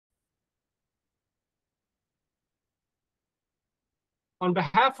On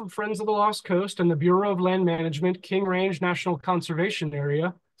behalf of Friends of the Lost Coast and the Bureau of Land Management, King Range National Conservation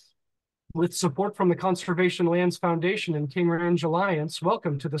Area, with support from the Conservation Lands Foundation and King Range Alliance,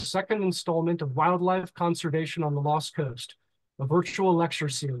 welcome to the second installment of Wildlife Conservation on the Lost Coast, a virtual lecture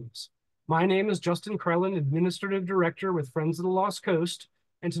series. My name is Justin Krellin, Administrative Director with Friends of the Lost Coast,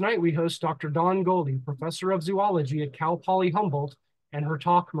 and tonight we host Dr. Dawn Goley, Professor of Zoology at Cal Poly Humboldt, and her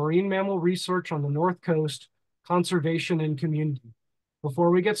talk, Marine Mammal Research on the North Coast, Conservation and Community.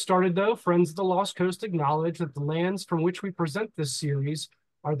 Before we get started, though, Friends of the Lost Coast acknowledge that the lands from which we present this series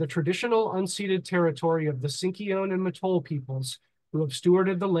are the traditional unceded territory of the Sinkyone and Mattole peoples, who have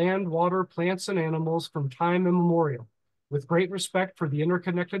stewarded the land, water, plants, and animals from time immemorial, with great respect for the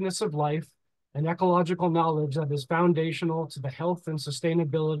interconnectedness of life and ecological knowledge that is foundational to the health and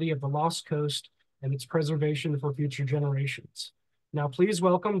sustainability of the Lost Coast and its preservation for future generations. Now, please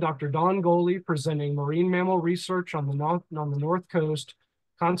welcome Dr. Dawn Goley, presenting Marine Mammal Research on the North Coast,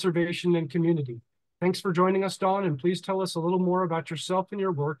 Conservation and Community. Thanks for joining us, Dawn, and please tell us a little more about yourself and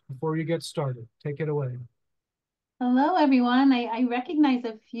your work before you get started. Take it away. Hello, everyone. I recognize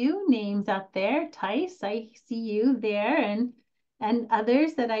a few names out there. Tice, I see you there, and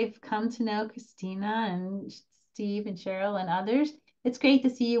others that I've come to know, Christina and Steve and Cheryl and others. It's great to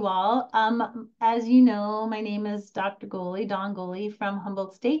see you all. As you know, my name is Dr. Goley, Dawn Goley from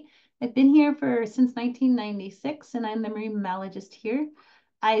Humboldt State. I've been here since 1996, and I'm the marine mammalogist here.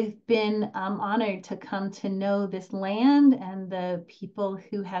 I've been honored to come to know this land and the people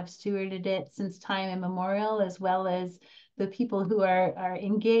who have stewarded it since time immemorial, as well as the people who are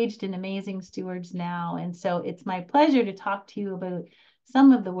engaged in amazing stewards now. And so it's my pleasure to talk to you about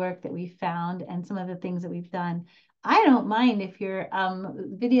some of the work that we've found and some of the things that we've done. I don't mind if your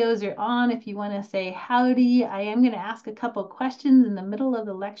videos are on, if you want to say howdy. I am going to ask a couple questions in the middle of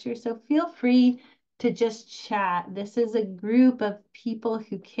the lecture, so feel free to just chat. This is a group of people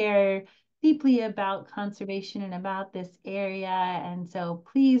who care deeply about conservation and about this area. And so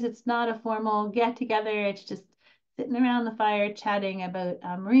please, it's not a formal get together. It's just sitting around the fire chatting about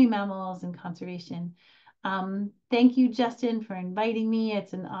marine mammals and conservation. Thank you, Justin, for inviting me.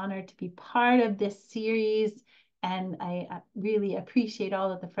 It's an honor to be part of this series. And I really appreciate all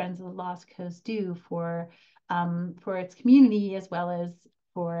that the Friends of the Lost Coast do for its community, as well as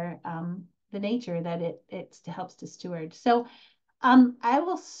for the nature that it helps to steward. So I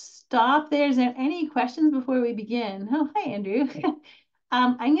will stop there. Is there any questions before we begin? Oh, hi, Andrew.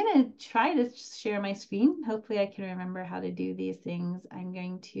 I'm going to try to share my screen. Hopefully I can remember how to do these things. I'm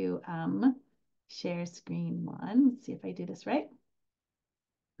going to share screen one. Let's see if I do this right.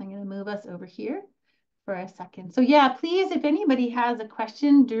 I'm going to move us over here for a second. So yeah, please, if anybody has a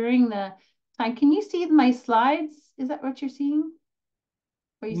question during the time, can you see my slides? Is that what you're seeing?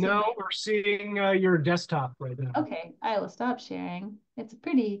 No, we're seeing your desktop right now. Okay, I will stop sharing. It's a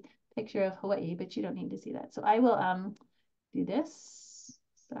pretty picture of Hawaii, but you don't need to see that. So I will do this.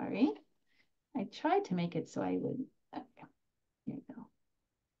 Sorry. I tried to make it so I would. Okay, here we go.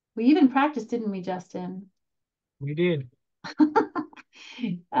 We even practiced, didn't we, Justin? We did.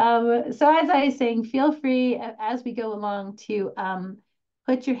 So as I was saying, feel free as we go along to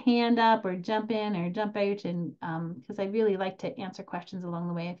put your hand up or jump in or jump out, and because I really like to answer questions along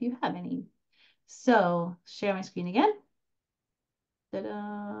the way if you have any. So share my screen again.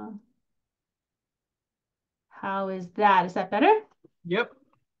 Ta-da. How is that? Is that better? Yep.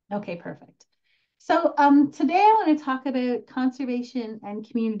 Okay, perfect. So today I want to talk about conservation and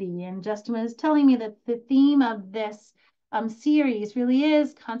community. And Justin was telling me that the theme of this series really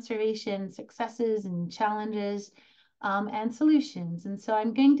is conservation successes and challenges and solutions. And so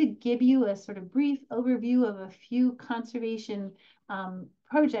I'm going to give you a sort of brief overview of a few conservation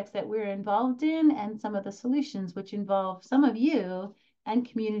projects that we're involved in and some of the solutions which involve some of you and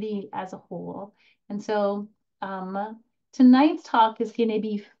community as a whole. And so tonight's talk is going to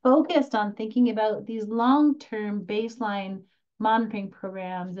be focused on thinking about these long-term baseline monitoring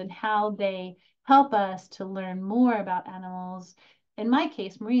programs and how they help us to learn more about animals, in my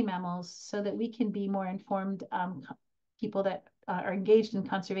case, marine mammals, so that we can be more informed people that are engaged in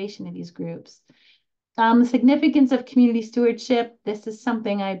conservation in these groups. The significance of community stewardship, this is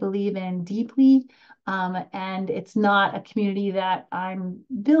something I believe in deeply. And it's not a community that I'm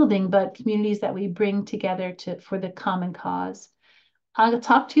building, but communities that we bring together for the common cause. I'll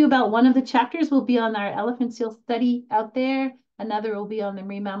talk to you about one of the chapters will be on our elephant seal study out there. Another will be on the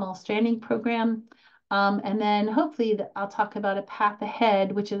marine mammal stranding program. And then hopefully I'll talk about a path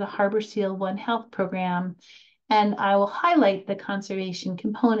ahead, which is a harbor seal One Health program. And I will highlight the conservation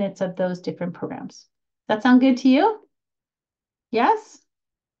components of those different programs. That sound good to you? Yes?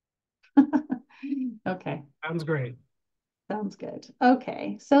 Okay. Sounds great. Sounds good.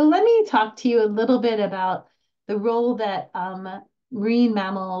 Okay, so let me talk to you a little bit about the role that marine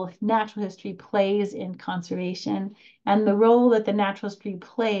mammal natural history plays in conservation and the role that the natural history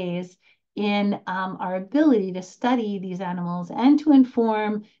plays in our ability to study these animals and to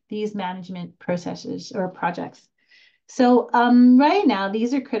inform these management processes or projects. So right now,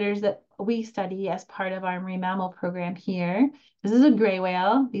 these are critters that we study as part of our marine mammal program here. This is a gray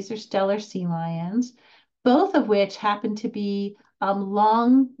whale. These are stellar sea lions, both of which happen to be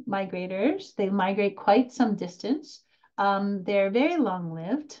long migrators. They migrate quite some distance. They're very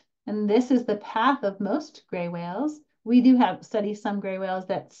long-lived, and this is the path of most gray whales. We do study some gray whales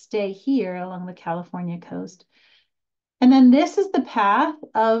that stay here along the California coast. And then this is the path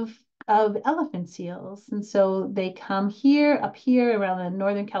of elephant seals. And so they come here, up here around the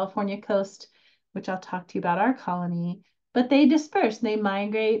Northern California coast, which I'll talk to you about our colony, but they disperse. They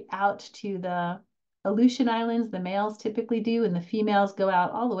migrate out to the Aleutian Islands, the males typically do, and the females go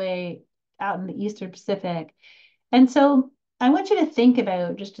out all the way out in the Eastern Pacific. And so I want you to think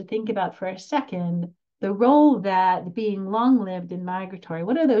about for a second, the role that being long-lived and migratory,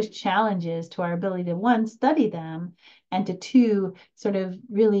 what are those challenges to our ability to, one, study them, and to two, sort of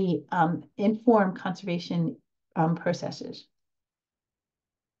really inform conservation processes.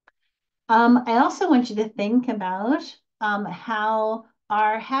 I also want you to think about how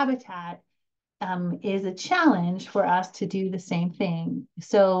our habitat is a challenge for us to do the same thing.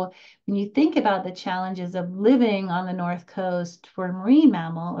 So when you think about the challenges of living on the North Coast for a marine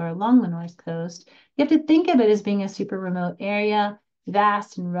mammal or along the North Coast, you have to think of it as being a super remote area,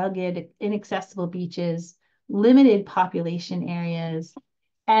 vast and rugged, inaccessible beaches, limited population areas,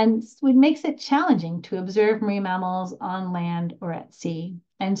 and it makes it challenging to observe marine mammals on land or at sea.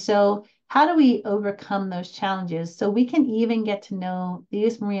 And so how do we overcome those challenges so we can even get to know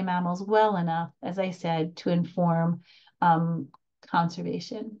these marine mammals well enough, as I said, to inform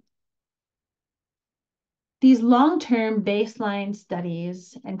conservation? These long-term baseline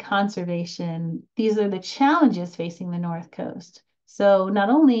studies and conservation, these are the challenges facing the North Coast. So not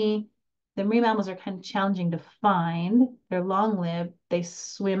only the marine mammals are kind of challenging to find, they're long-lived, they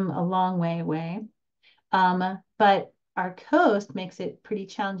swim a long way away, but our coast makes it pretty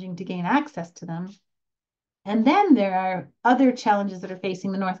challenging to gain access to them. And then there are other challenges that are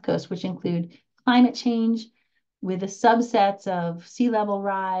facing the North Coast, which include climate change with the subsets of sea level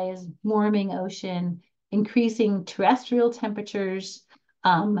rise, warming ocean, increasing terrestrial temperatures,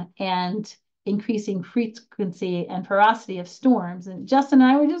 and increasing frequency and ferocity of storms. And Justin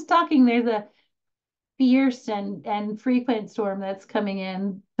and I were just talking, there's a fierce and frequent storm that's coming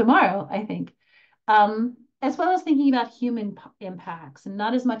in tomorrow, I think. As well as thinking about human impacts, and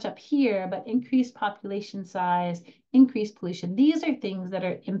not as much up here, but increased population size, increased pollution. These are things that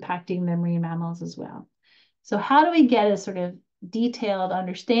are impacting the marine mammals as well. So how do we get a sort of detailed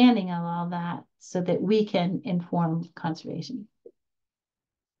understanding of all that so that we can inform conservation?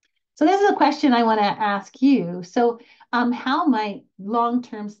 So this is a question I want to ask you. So how might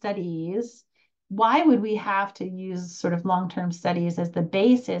long-term studies, why would we have to use sort of long-term studies as the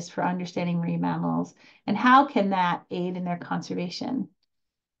basis for understanding marine mammals? And how can that aid in their conservation?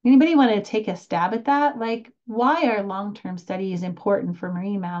 Anybody want to take a stab at that? Like, why are long-term studies important for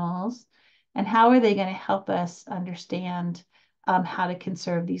marine mammals? And how are they going to help us understand how to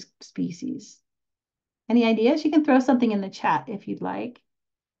conserve these species? Any ideas? You can throw something in the chat if you'd like.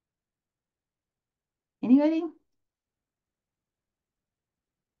 Anybody?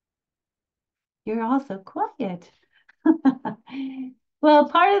 You're all so quiet. Well,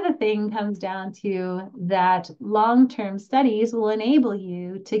 part of the thing comes down to that long-term studies will enable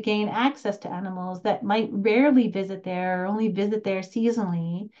you to gain access to animals that might rarely visit there or only visit there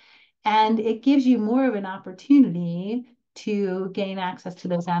seasonally. And it gives you more of an opportunity to gain access to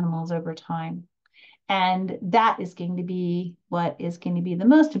those animals over time. And that is going to be what is going to be the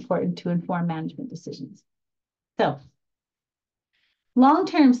most important to inform management decisions. So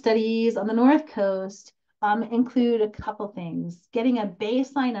long-term studies on the North Coast include a couple things, getting a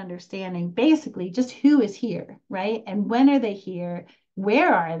baseline understanding, basically just who is here, right? And when are they here?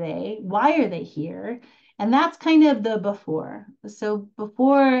 Where are they? Why are they here? And that's kind of the before. So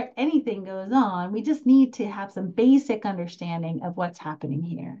before anything goes on, we just need to have some basic understanding of what's happening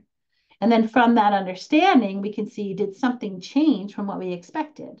here. And then from that understanding, we can see, did something change from what we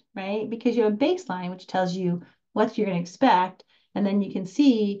expected, right? Because you have a baseline, which tells you what you're going to expect. And then you can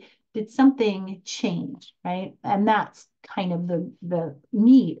see, did something change, right? And that's kind of the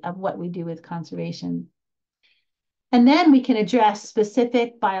meat of what we do with conservation. And then we can address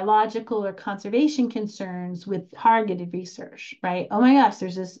specific biological or conservation concerns with targeted research, right? Oh my gosh,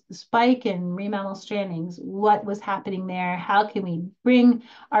 there's this spike in marine mammal strandings. What was happening there? How can we bring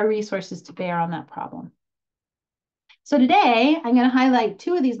our resources to bear on that problem? So today, I'm going to highlight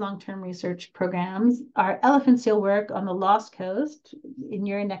two of these long-term research programs, our elephant seal work on the Lost Coast in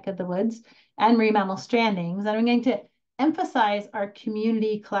your neck of the woods, and marine mammal strandings. And I'm going to emphasize our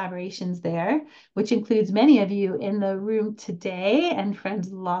community collaborations there, which includes many of you in the room today and friends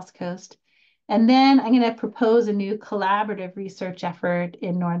of the Lost Coast. And then I'm going to propose a new collaborative research effort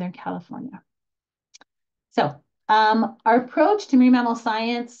in Northern California. So our approach to marine mammal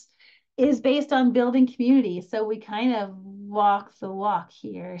science is based on building community. So we kind of walk the walk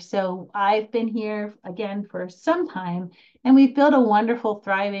here. So I've been here again for some time, and we've built a wonderful,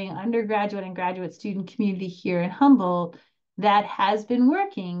 thriving undergraduate and graduate student community here in Humboldt that has been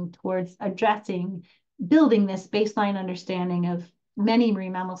working towards addressing, building this baseline understanding of many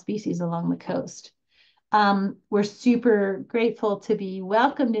marine mammal species along the coast. We're super grateful to be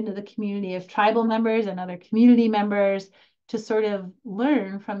welcomed into the community of tribal members and other community members to sort of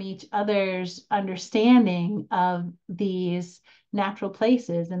learn from each other's understanding of these natural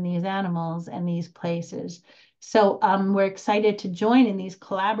places and these animals and these places. So we're excited to join in these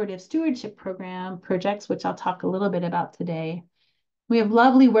collaborative stewardship projects, which I'll talk a little bit about today. We have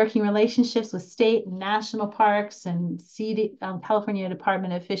lovely working relationships with state and national parks and California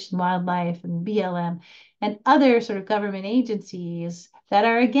Department of Fish and Wildlife and BLM and other sort of government agencies that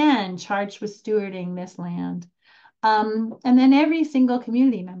are, again, charged with stewarding this land. And then every single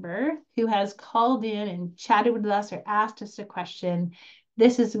community member who has called in and chatted with us or asked us a question,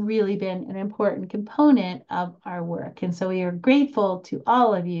 this has really been an important component of our work. And so we are grateful to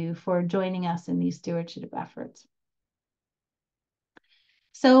all of you for joining us in these stewardship efforts.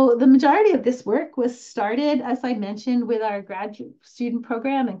 So the majority of this work was started, as I mentioned, with our graduate student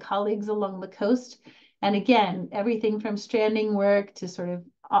program and colleagues along the coast. And again, everything from stranding work to sort of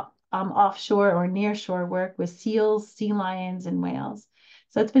offshore or nearshore work with seals, sea lions, and whales.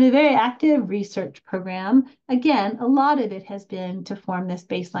 So it's been a very active research program. Again, a lot of it has been to form this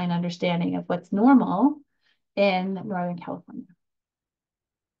baseline understanding of what's normal in Northern California.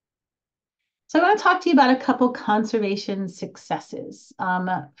 So I want to talk to you about a couple conservation successes.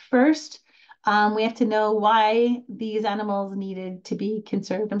 First, we have to know why these animals needed to be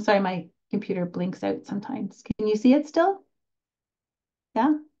conserved. I'm sorry, my computer blinks out sometimes. Can you see it still?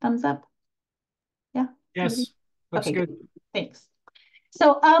 Yeah, thumbs up. Yeah. Yes, looks okay, good. Thanks.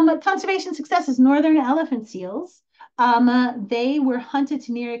 So conservation successes, northern elephant seals. They were hunted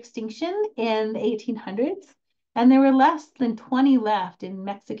to near extinction in the 1800s. And there were less than 20 left in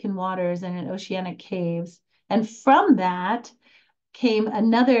Mexican waters and in oceanic caves. And from that came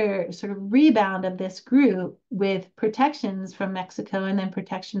another sort of rebound of this group with protections from Mexico and then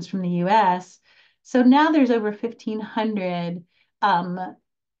protections from the US. So now there's over 1,500,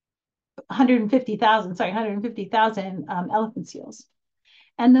 150,000 elephant seals.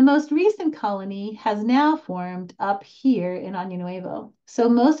 And the most recent colony has now formed up here in Año Nuevo. So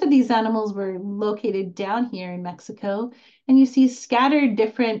most of these animals were located down here in Mexico, and you see scattered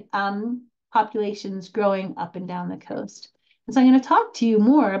different populations growing up and down the coast. And so I'm going to talk to you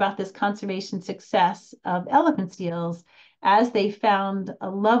more about this conservation success of elephant seals as they found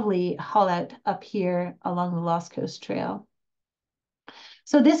a lovely haulout up here along the Lost Coast Trail.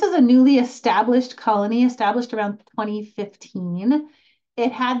 So this is a newly established colony, established around 2015.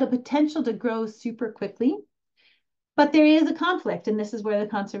 It had the potential to grow super quickly, but there is a conflict, and this is where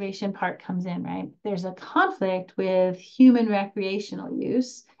the conservation part comes in, right? There's a conflict with human recreational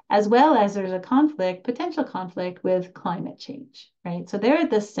use, as well as there's a conflict, potential conflict with climate change, right? So they're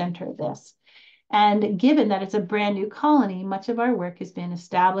at the center of this. And given that it's a brand new colony, much of our work has been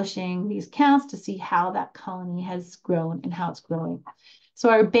establishing these counts to see how that colony has grown and how it's growing. So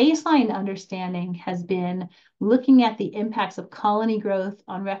our baseline understanding has been looking at the impacts of colony growth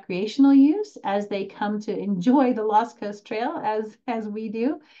on recreational use as they come to enjoy the Lost Coast Trail as we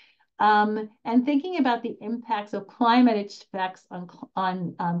do, and thinking about the impacts of climate effects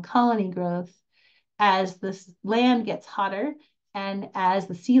on colony growth as the land gets hotter and as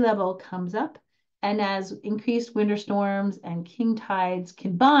the sea level comes up and as increased winter storms and king tides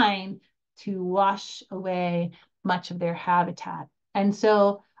combine to wash away much of their habitat. And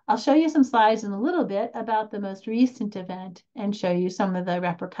so I'll show you some slides in a little bit about the most recent event and show you some of the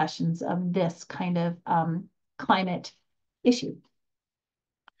repercussions of this kind of climate issue.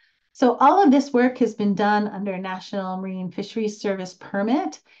 So all of this work has been done under a National Marine Fisheries Service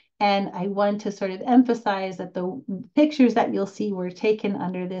permit, And I want to sort of emphasize that the pictures that you'll see were taken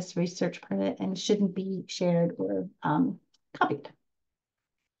under this research permit and shouldn't be shared or copied.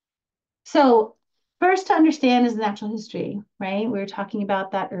 So first to understand is the natural history, right? We were talking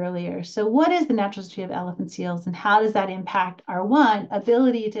about that earlier. So what is the natural history of elephant seals and how does that impact our one,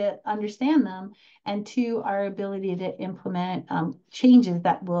 ability to understand them, and two, our ability to implement changes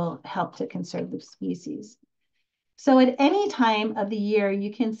that will help to conserve the species. So at any time of the year,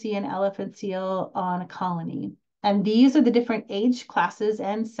 you can see an elephant seal on a colony. And these are the different age classes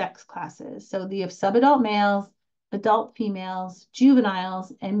and sex classes. So you have subadult males, adult females,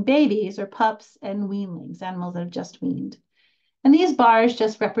 juveniles, and babies or pups and weanlings, animals that have just weaned. And these bars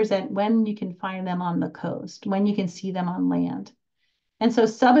just represent when you can find them on the coast, when you can see them on land. And so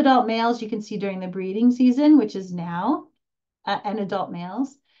subadult males you can see during the breeding season, which is now, and adult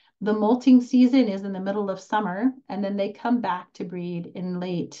males. The molting season is in the middle of summer, and then they come back to breed in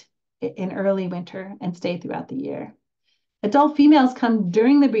early winter and stay throughout the year. Adult females come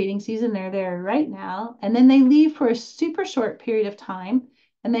during the breeding season, they're there right now, and then they leave for a super short period of time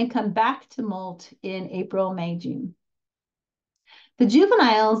and then come back to molt in April, May, June. The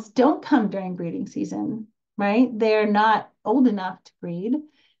juveniles don't come during breeding season, right? They're not old enough to breed.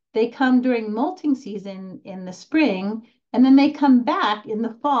 They come during molting season in the spring, and then they come back in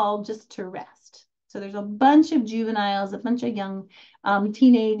the fall just to rest. So there's a bunch of juveniles, a bunch of young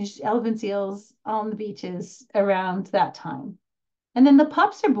teenage elephant seals on the beaches around that time. And then the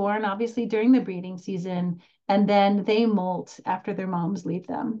pups are born, obviously, during the breeding season, and then they molt after their moms leave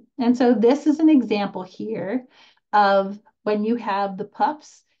them. And so this is an example here of when you have the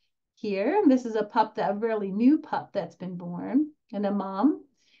pups here. This is a really new pup that's been born, and a mom.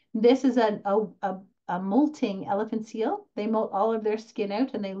 This is a molting elephant seal. They molt all of their skin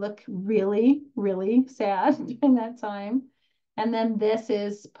out and they look really, really sad during that time. And then this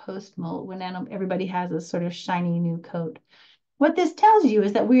is post-molt when everybody has a sort of shiny new coat. What this tells you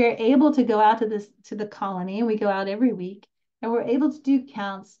is that we are able to go out to the colony, and we go out every week, and we're able to do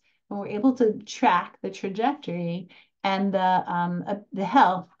counts, and we're able to track the trajectory and the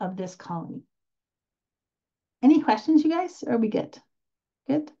health of this colony. Any questions, you guys? Are we good?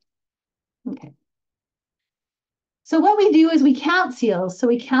 Good? Okay. So what we do is we count seals. So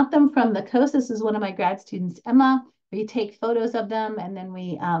we count them from the coast. This is one of my grad students, Emma. We take photos of them, and then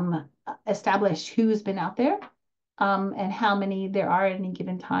we establish who's been out there and how many there are at any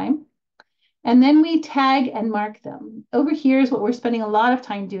given time. And then we tag and mark them. Over here is what we're spending a lot of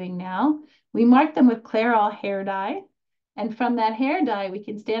time doing now. We mark them with Clairol hair dye. And from that hair dye, we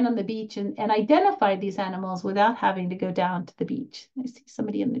can stand on the beach and identify these animals without having to go down to the beach. I see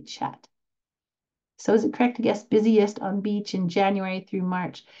somebody in the chat. So is it correct to guess busiest on beach in January through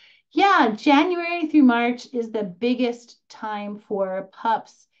March? Yeah, January through March is the biggest time for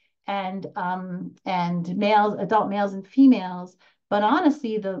pups and males, adult males and females. But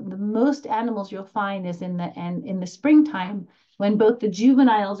honestly, the most animals you'll find is in the springtime when both the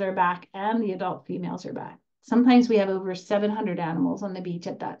juveniles are back and the adult females are back. Sometimes we have over 700 animals on the beach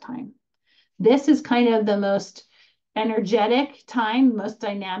at that time. This is kind of the most energetic time, most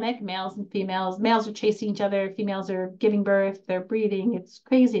dynamic, males and females. Males are chasing each other, females are giving birth, they're breeding, it's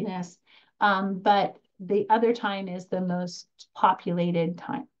craziness. But the other time is the most populated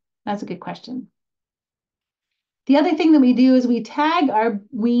time. That's a good question. The other thing that we do is we tag our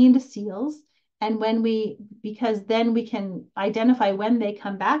weaned seals, and because then we can identify when they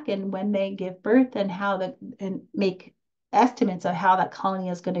come back and when they give birth and make estimates of how that colony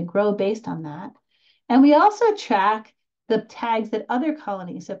is going to grow based on that. And we also track the tags that other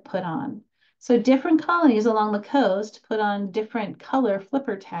colonies have put on. So different colonies along the coast put on different color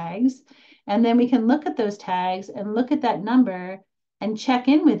flipper tags. And then we can look at those tags and look at that number and check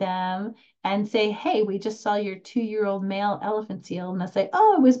in with them and say, hey, we just saw your 2-year-old male elephant seal. And they'll say,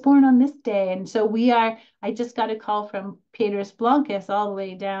 oh, it was born on this day. And so I just got a call from Pedros Blancas all the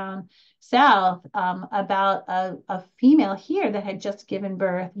way down south about a female here that had just given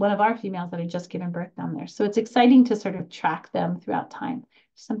birth, one of our females that had just given birth down there. So it's exciting to sort of track them throughout time.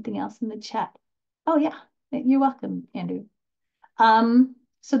 Something else in the chat. Oh yeah, you're welcome, Andrew.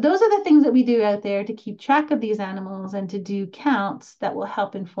 So those are the things that we do out there to keep track of these animals and to do counts that will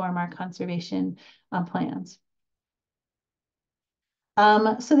help inform our conservation plans.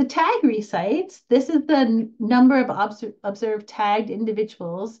 So the tag resites, this is the number of observed tagged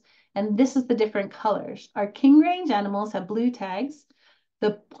individuals, and this is the different colors. Our King Range animals have blue tags.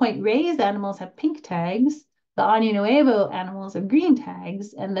 The Point Reyes animals have pink tags. The Año Nuevo animals have green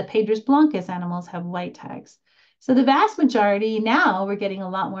tags, and the Pedros Blancas animals have white tags. So the vast majority, now we're getting a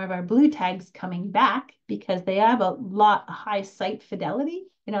lot more of our blue tags coming back because they have a high site fidelity.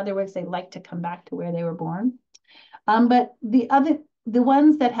 In other words, they like to come back to where they were born. But the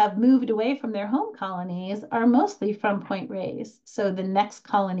ones that have moved away from their home colonies are mostly from Point Reyes. So the next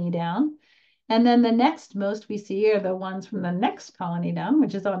colony down. And then the next most we see are the ones from the next colony down,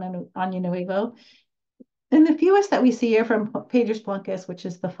 which is on Año Nuevo. And the fewest that we see are from Pedros Blancos, which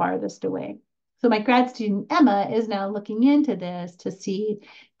is the farthest away. So my grad student, Emma, is now looking into this to see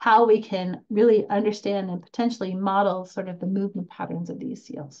how we can really understand and potentially model sort of the movement patterns of these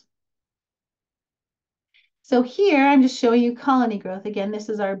seals. So here I'm just showing you colony growth. Again, this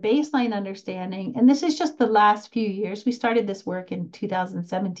is our baseline understanding, and this is just the last few years. We started this work in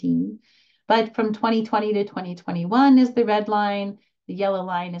 2017, but from 2020 to 2021 is the red line. The yellow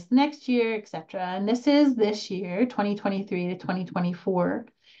line is next year, et cetera. And this is this year, 2023 to 2024.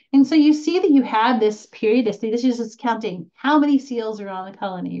 And so you see that you have this period, this is just counting how many seals are on the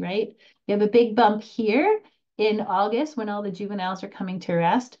colony, right? You have a big bump here in August when all the juveniles are coming to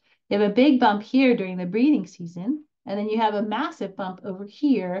rest. You have a big bump here during the breeding season, and then you have a massive bump over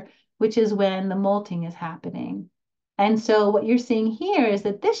here, which is when the molting is happening. And so what you're seeing here is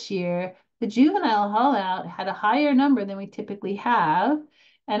that this year, the juvenile haul out had a higher number than we typically have.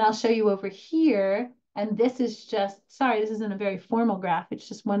 And I'll show you over here. And this is just, sorry, this isn't a very formal graph. It's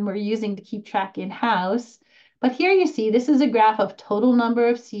just one we're using to keep track in-house. But here you see, this is a graph of total number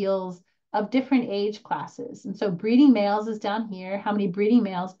of seals of different age classes. And so breeding males is down here. How many breeding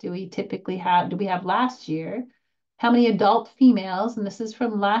males do we typically have? Do we have last year? How many adult females? And this is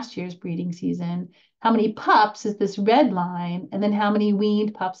from last year's breeding season. How many pups is this red line? And then how many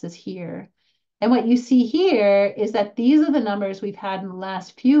weaned pups is here? And what you see here is that these are the numbers we've had in the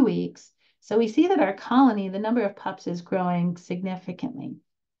last few weeks. So we see that our colony, the number of pups is growing significantly.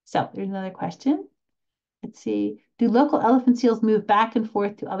 So there's another question. Let's see. Do local elephant seals move back and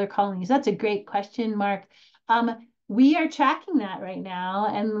forth to other colonies? That's a great question, Mark. We are tracking that right now,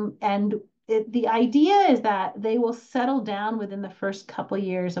 and the idea is that they will settle down within the first couple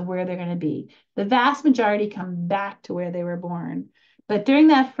years of where they're going to be. The vast majority come back to where they were born. But during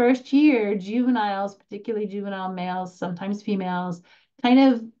that first year, juveniles, particularly juvenile males, sometimes females, kind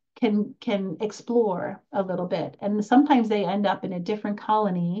of can explore a little bit. And sometimes they end up in a different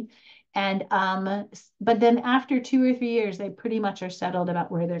colony. And but then after 2 or 3 years, they pretty much are settled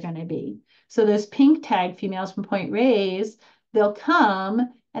about where they're going to be. So those pink tag females from Point Reyes, they'll come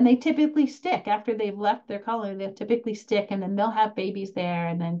and they typically stick after they've left their colony. They'll typically stick, and then they'll have babies there,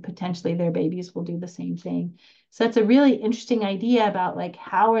 and then potentially their babies will do the same thing. So it's a really interesting idea about like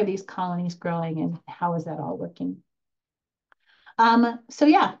how are these colonies growing and how is that all working? So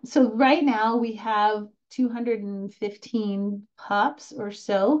yeah, so right now we have 215 pups or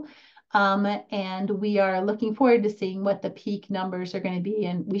so. And we are looking forward to seeing what the peak numbers are going to be.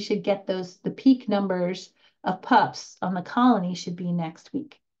 And we should get the peak numbers of pups on the colony should be next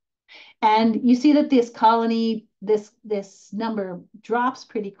week. And you see that this colony, this number drops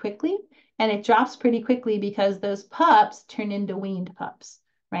pretty quickly. And it drops pretty quickly because those pups turn into weaned pups,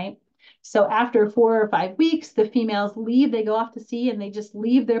 right? So after 4 or 5 weeks, the females leave, they go off to sea, and they just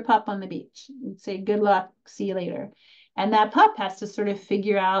leave their pup on the beach and say, good luck, see you later. And that pup has to sort of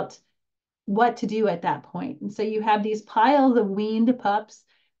figure out what to do at that point. And so you have these piles of weaned pups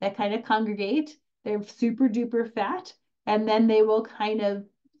that kind of congregate. They're super duper fat, and then they will kind of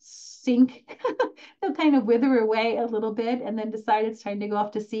sink. They'll kind of wither away a little bit and then decide it's time to go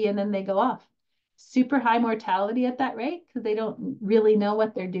off to sea, and then they go off. Super high mortality at that rate because they don't really know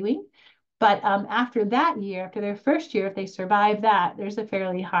what they're doing. But after that year, after their first year, if they survive that, there's a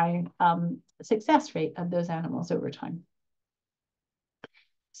fairly high success rate of those animals over time.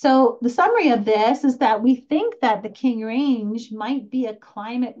 So the summary of this is that we think that the King Range might be a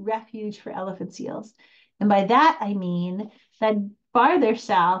climate refuge for elephant seals. And by that, I mean that farther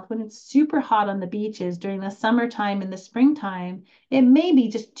south, when it's super hot on the beaches during the summertime and the springtime, it may be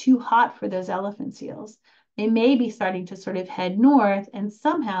just too hot for those elephant seals. They may be starting to sort of head north, and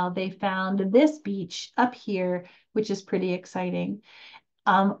somehow they found this beach up here, which is pretty exciting.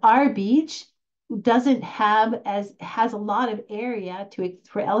 Our beach doesn't have has a lot of area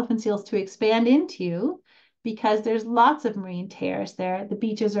for elephant seals to expand into because there's lots of marine terrace there. The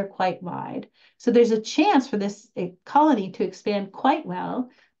beaches are quite wide. So there's a chance for this colony to expand quite well.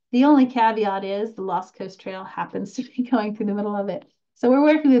 The only caveat is the Lost Coast Trail happens to be going through the middle of it. So we're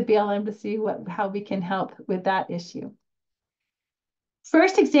working with BLM to see how we can help with that issue.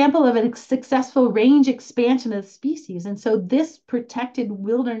 first example of a successful range expansion of the species. And so this protected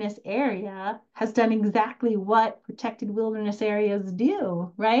wilderness area has done exactly what protected wilderness areas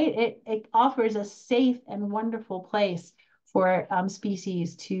do, right? It offers a safe and wonderful place for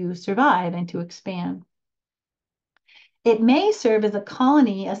species to survive and to expand. It may serve as a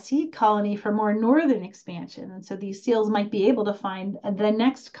colony, a seed colony for more northern expansion. And so these seals might be able to find the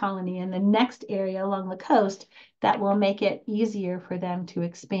next colony in the next area along the coast that will make it easier for them to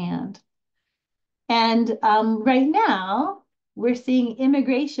expand. And right now, we're seeing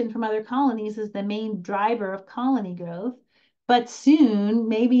immigration from other colonies as the main driver of colony growth. But soon,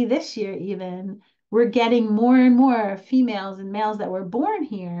 maybe this year even, we're getting more and more females and males that were born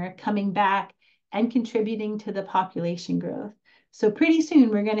here coming back and contributing to the population growth. So pretty soon,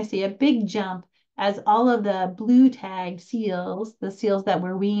 we're going to see a big jump as all of the blue tagged seals, the seals that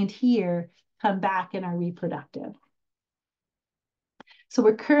were weaned here, come back and are reproductive. So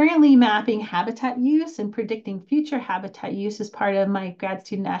we're currently mapping habitat use and predicting future habitat use as part of my grad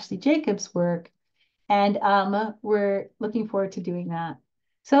student Ashley Jacobs' work. And we're looking forward to doing that.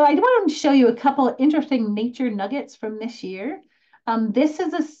 So I wanted to show you a couple of interesting nature nuggets from this year. This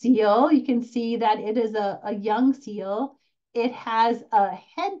is a seal. You can see that it is a young seal. It has a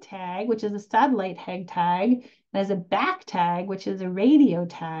head tag, which is a satellite head tag. It has a back tag, which is a radio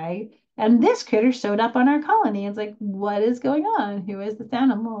tag. And this critter showed up on our colony. It's like, what is going on? Who is this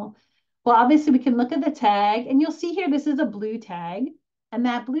animal? Well, obviously we can look at the tag and you'll see here, this is a blue tag. And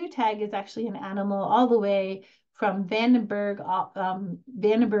that blue tag is actually an animal all the way from Vandenberg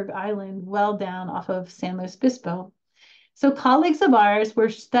Island, well down off of San Luis Obispo. So colleagues of ours were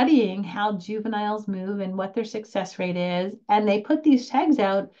studying how juveniles move and what their success rate is. And they put these tags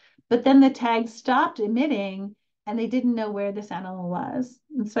out, but then the tags stopped emitting and they didn't know where this animal was.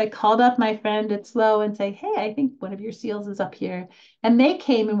 And so I called up my friend at SLO and say, hey, I think one of your seals is up here. And they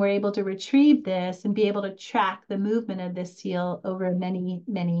came and were able to retrieve this and be able to track the movement of this seal over many,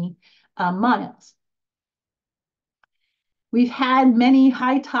 many miles. We've had many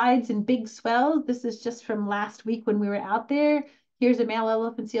high tides and big swells. This is just from last week when we were out there. Here's a male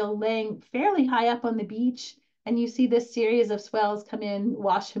elephant seal laying fairly high up on the beach. And you see this series of swells come in,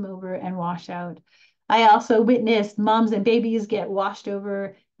 wash him over and wash out. I also witnessed moms and babies get washed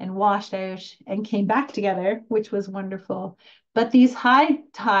over and washed out and came back together, which was wonderful. But these high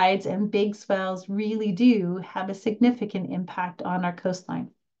tides and big swells really do have a significant impact on our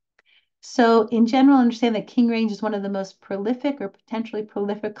coastline. So in general, understand that King Range is one of the most prolific or potentially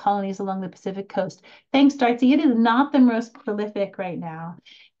prolific colonies along the Pacific coast. Thanks, Darcy. It is not the most prolific right now.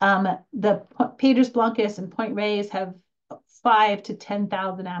 The Pedros Blancos and Point Reyes have 5,000 to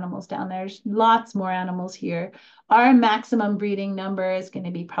 10,000 animals down there. There's lots more animals here. Our maximum breeding number is going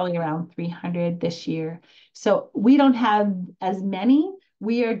to be probably around 300 this year. So we don't have as many.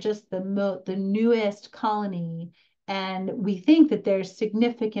 We are just the newest colony. And we think that there's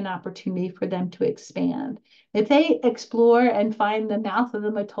significant opportunity for them to expand. If they explore and find the mouth of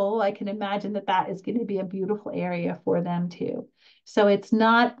the Mattole, I can imagine that that is going to be a beautiful area for them too. So it's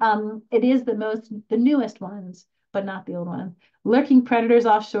not, it is the newest ones, but not the old ones. Lurking predators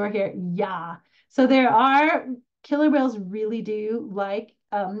offshore here, yeah. So there are, killer whales really do like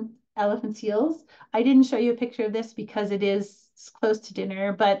elephant seals. I didn't show you a picture of this because it is close to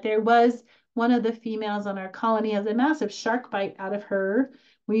dinner, but there was one of the females on our colony has a massive shark bite out of her.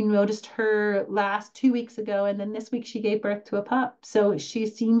 We noticed her last 2 weeks ago, and then this week she gave birth to a pup. So she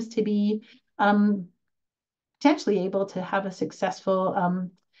seems to be potentially able to have a successful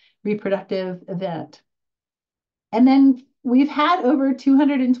reproductive event. And then we've had over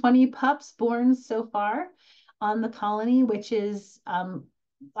 220 pups born so far on the colony, which is,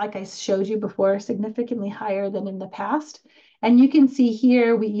 like I showed you before, significantly higher than in the past. And you can see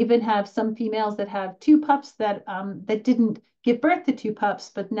here, we even have some females that have 2 pups that didn't give birth to 2 pups,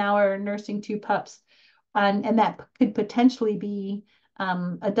 but now are nursing 2 pups. And that could potentially be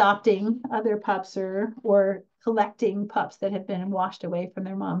adopting other pups or collecting pups that have been washed away from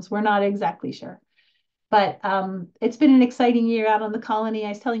their moms. We're not exactly sure. But it's been an exciting year out on the colony. I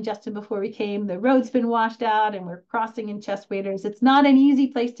was telling Justin before we came, the road's been washed out and we're crossing in chest waders. It's not an easy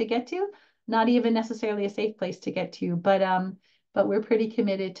place to get to, not even necessarily a safe place to get to, but we're pretty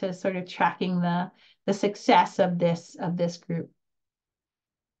committed to sort of tracking the success of this group.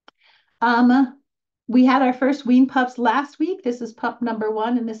 We had our first wean pups last week. This is pup number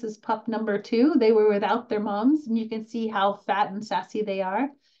 1 and this is pup number 2. They were without their moms, and you can see how fat and sassy they are.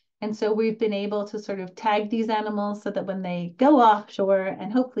 And so we've been able to sort of tag these animals so that when they go offshore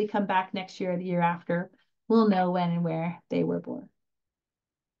and hopefully come back next year or the year after, we'll know when and where they were born.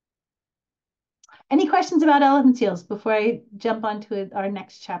 Any questions about elephant seals before I jump onto our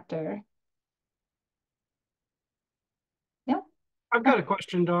next chapter? No? I've got a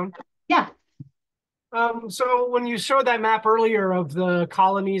question, Dawn. Yeah. So when you showed that map earlier of the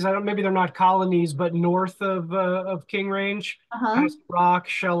colonies, I don't, maybe they're not colonies, but north of King Range, Uh-huh. Castle Rock,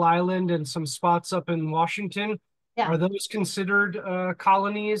 Shell Island, and some spots up in Washington, Yeah. are those considered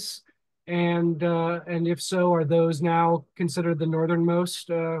colonies? And if so, are those now considered the northernmost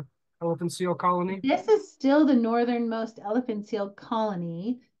elephant seal colony? This is still the northernmost elephant seal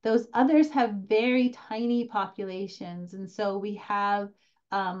colony. Those others have very tiny populations. And so we have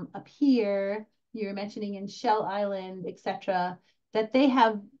up here, you're mentioning in Shell Island, etc., that they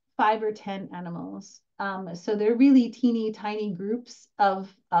have 5 or 10 animals. So they're really teeny tiny groups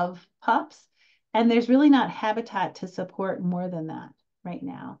of pups. And there's really not habitat to support more than that right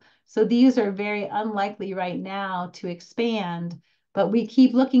now. So these are very unlikely right now to expand, but we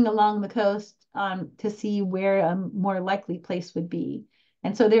keep looking along the coast to see where a more likely place would be.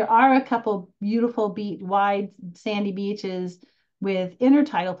 And so there are a couple beautiful wide sandy beaches with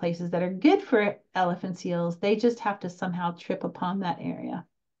intertidal places that are good for elephant seals. They just have to somehow trip upon that area.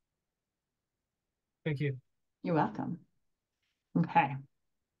 Thank you. You're welcome. Okay.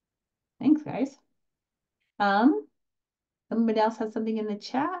 Thanks, guys. Somebody else has something in the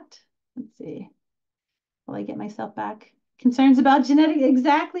chat. Let's see. Will I get myself back? Concerns about genetic.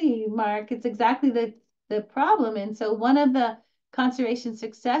 Exactly, Mark. It's exactly the problem. And so one of the conservation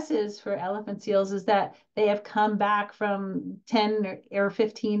successes for elephant seals is that they have come back from 10 or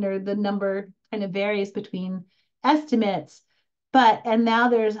 15, or the number kind of varies between estimates. And now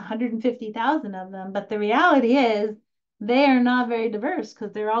there's 150,000 of them. But the reality is they are not very diverse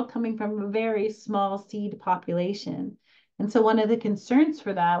because they're all coming from a very small seed population. And so one of the concerns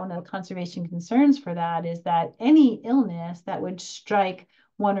for that, one of the conservation concerns for that, is that any illness that would strike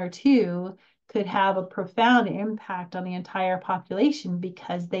one or two could have a profound impact on the entire population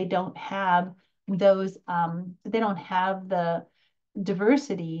because they don't have those, they don't have the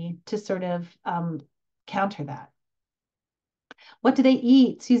diversity to sort of counter that. What do they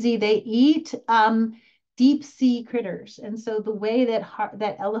eat, Susie? They eat deep sea critters. And so the way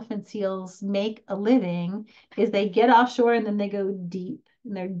that elephant seals make a living is they get offshore and then they go deep.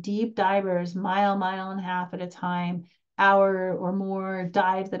 And they're deep divers, mile and a half at a time, hour or more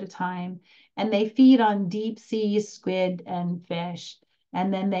dives at a time. And they feed on deep sea squid and fish.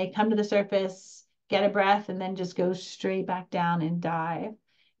 And then they come to the surface, get a breath, and then just go straight back down and dive.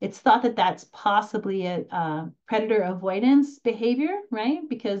 It's thought that that's possibly a predator avoidance behavior, right?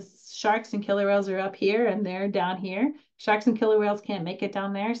 Because sharks and killer whales are up here and they're down here. Sharks and killer whales can't make it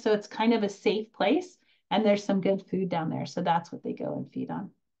down there. So it's kind of a safe place. And there's some good food down there. So that's what they go and feed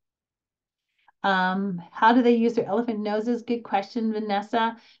on. How do they use their elephant noses? Good question,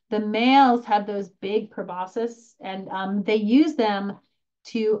 Vanessa. The males have those big proboscis, and they use them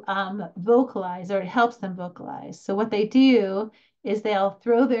to vocalize, or it helps them vocalize. So what they do is they'll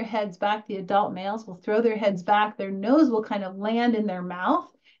throw their heads back. The adult males will throw their heads back. Their nose will kind of land in their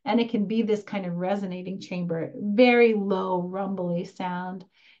mouth, and it can be this kind of resonating chamber, very low, rumbly sound.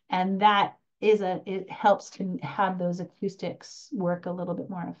 And that it helps to have those acoustics work a little bit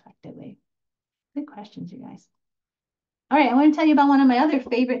more effectively. Good questions, you guys. All right, I want to tell you about one of my other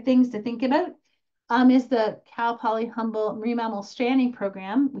favorite things to think about is the Cal Poly Humboldt Marine Mammal Stranding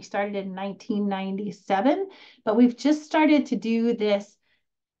Program. We started in 1997, but we've just started to do this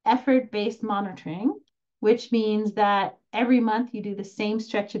effort-based monitoring, which means that every month you do the same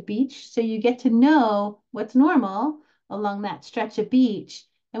stretch of beach. So you get to know what's normal along that stretch of beach.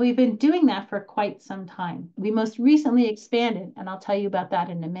 And we've been doing that for quite some time. We most recently expanded, and I'll tell you about that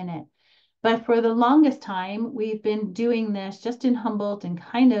in a minute. But for the longest time, we've been doing this just in Humboldt and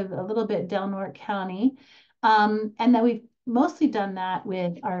kind of a little bit Del Norte County. And then we've mostly done that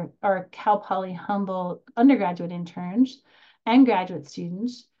with our Cal Poly Humboldt undergraduate interns and graduate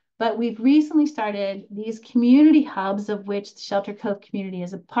students. But we've recently started these community hubs, of which the Shelter Cove community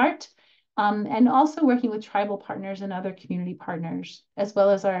is a part, and also working with tribal partners and other community partners, as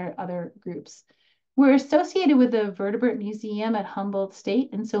well as our other groups. We're associated with the Vertebrate Museum at Humboldt State,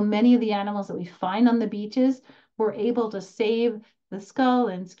 and so many of the animals that we find on the beaches, we're able to save the skull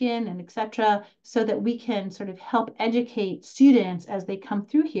and skin and etc., so that we can sort of help educate students as they come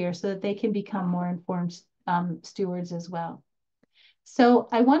through here so that they can become more informed stewards as well. So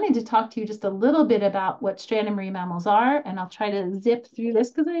I wanted to talk to you just a little bit about what stranded marine mammals are, and I'll try to zip through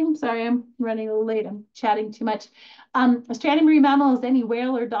this because I'm sorry, I'm running a little late. I'm chatting too much. A stranded marine mammal is any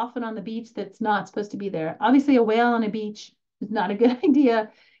whale or dolphin on the beach that's not supposed to be there. Obviously, a whale on a beach is not a good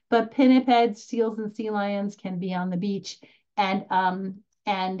idea, but pinnipeds, seals, and sea lions can be on the beach. And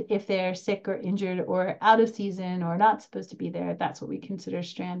And if they're sick or injured or out of season or not supposed to be there, that's what we consider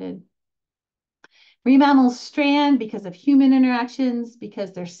stranded. Marine mammals strand because of human interactions,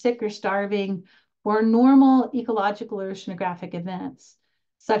 because they're sick or starving, or normal ecological or oceanographic events,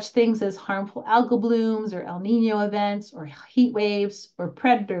 such things as harmful algal blooms or El Nino events or heat waves or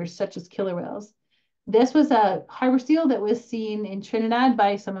predators such as killer whales. This was a harbor seal that was seen in Trinidad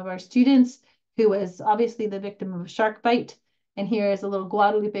by some of our students who was obviously the victim of a shark bite. And here is a little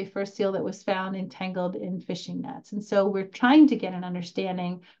Guadalupe fur seal that was found entangled in fishing nets. And so we're trying to get an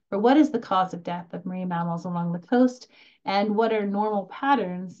understanding for what is the cause of death of marine mammals along the coast and what are normal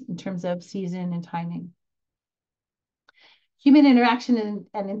patterns in terms of season and timing. Human interaction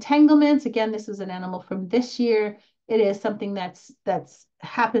and entanglements. Again, this is an animal from this year. It is something that's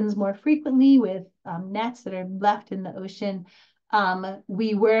happens more frequently with nets that are left in the ocean.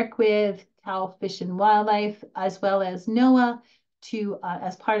 We work with Cal Fish and Wildlife as well as NOAA to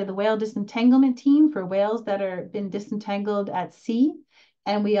as part of the whale disentanglement team for whales that are been disentangled at sea.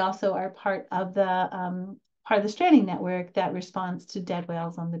 And we also are part of the stranding network that responds to dead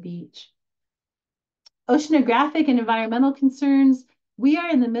whales on the beach. Oceanographic and environmental concerns. We are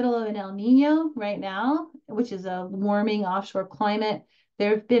in the middle of an El Nino right now, which is a warming offshore climate.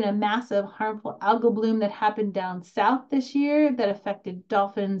 There have been a massive harmful algal bloom that happened down south this year that affected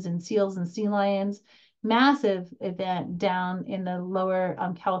dolphins and seals and sea lions. Massive event down in the lower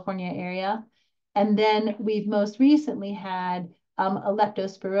California area. And then we've most recently had a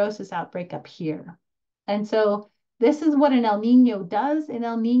leptospirosis outbreak up here. And so this is what an El Nino does. An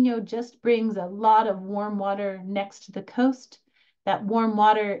El Nino just brings a lot of warm water next to the coast. That warm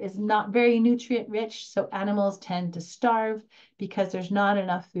water is not very nutrient rich, so animals tend to starve because there's not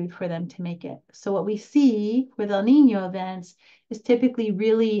enough food for them to make it. So what we see with El Nino events is typically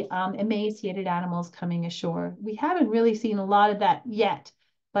really emaciated animals coming ashore. We haven't really seen a lot of that yet,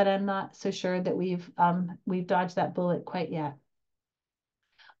 but I'm not so sure that we've dodged that bullet quite yet.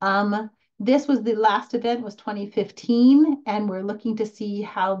 This was the last event was 2015, and we're looking to see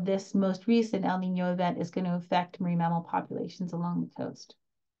how this most recent El Nino event is going to affect marine mammal populations along the coast.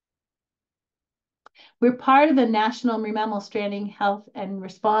 We're part of the National Marine Mammal Stranding Health and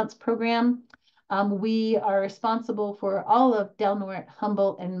Response Program. We are responsible for all of Del Norte,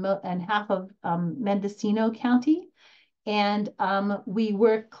 Humboldt, and half of Mendocino County. And we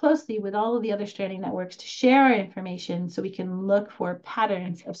work closely with all of the other stranding networks to share our information so we can look for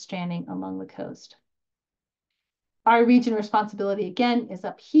patterns of stranding along the coast. Our region responsibility, again, is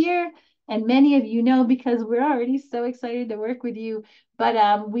up here. And many of you know because we're already so excited to work with you.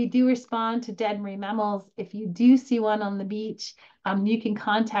 But we do respond to dead marine mammals. If you do see one on the beach, you can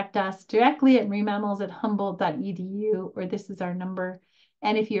contact us directly at marinemammals@humboldt.edu, or this is our number.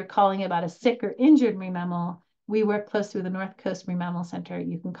 And if you're calling about a sick or injured marine mammal, we work closely with the North Coast Marine Mammal Center.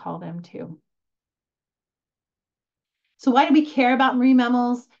 You can call them too. So why do we care about marine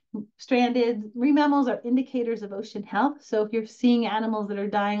mammals? Stranded marine mammals are indicators of ocean health. So if you're seeing animals that are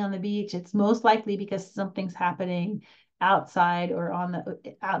dying on the beach, it's most likely because something's happening outside or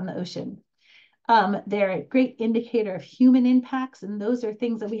out in the ocean. They're a great indicator of human impacts, and those are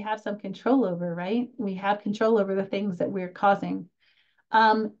things that we have some control over, right? We have control over the things that we're causing.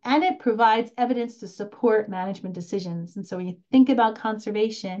 And it provides evidence to support management decisions. And so when you think about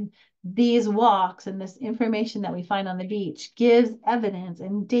conservation, these walks and this information that we find on the beach gives evidence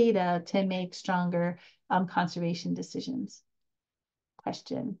and data to make stronger conservation decisions.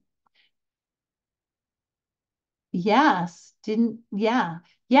 Question. Yes,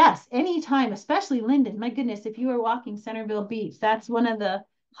 yes, anytime, especially Linden. My goodness, if you are walking Centerville Beach, that's one of the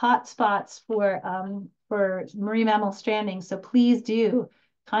hot spots for marine mammal stranding. So please do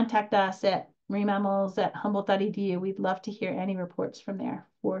contact us at marinemammals@humboldt.edu. We'd love to hear any reports from there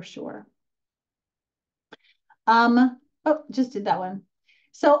for sure. Oh, just did that one.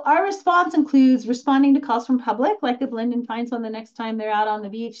 So our response includes responding to calls from public, like if Linden finds one the next time they're out on the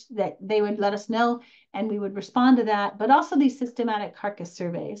beach, that they would let us know and we would respond to that, but also these systematic carcass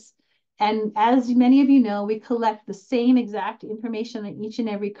surveys. And as many of you know, we collect the same exact information on each and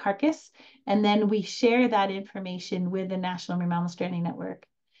every carcass, and then we share that information with the National Marine Mammal Stranding Network.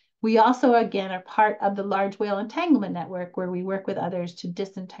 We also, again, are part of the Large Whale Entanglement Network, where we work with others to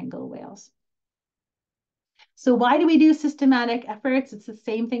disentangle whales. So why do we do systematic efforts? It's the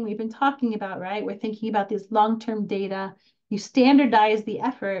same thing we've been talking about, right? We're thinking about this long-term data. You standardize the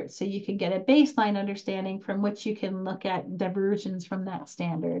effort so you can get a baseline understanding from which you can look at diversions from that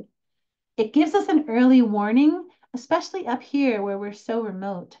standard. It gives us an early warning, especially up here where we're so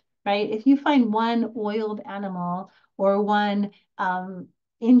remote, right? If you find one oiled animal or one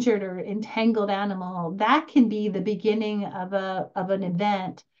injured or entangled animal, that can be the beginning of an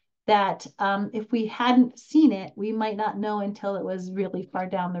event that if we hadn't seen it, we might not know until it was really far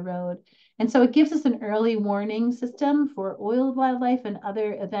down the road. And so it gives us an early warning system for oil wildlife and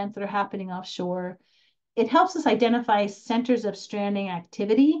other events that are happening offshore. It helps us identify centers of stranding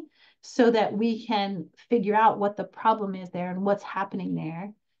activity so that we can figure out what the problem is there and what's happening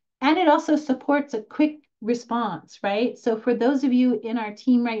there. And it also supports a quick response, right? So for those of you in our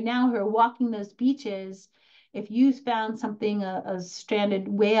team right now who are walking those beaches, if you found something, a stranded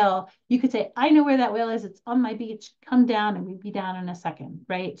whale, you could say, I know where that whale is. It's on my beach. Come down, and we'd be down in a second,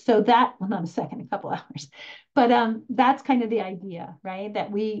 right? So that, well, not a second, a couple hours. But that's kind of the idea, right?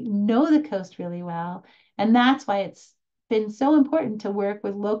 That we know the coast really well. And that's why it's been so important to work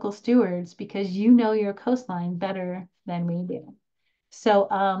with local stewards, because you know your coastline better than we do. So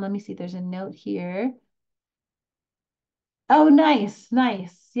let me see, there's a note here. Oh, nice,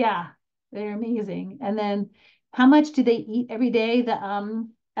 nice. Yeah, they're amazing. And then how much do they eat every day? The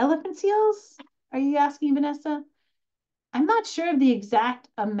elephant seals? Are you asking, Vanessa? I'm not sure of the exact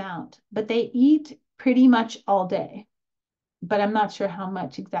amount, but they eat pretty much all day. But I'm not sure how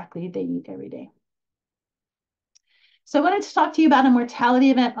much exactly they eat every day. So I wanted to talk to you about a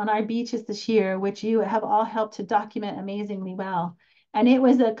mortality event on our beaches this year, which you have all helped to document amazingly well. And it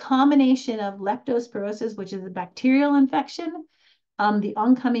was a combination of leptospirosis, which is a bacterial infection, the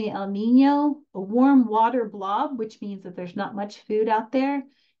oncoming El Nino, a warm water blob, which means that there's not much food out there,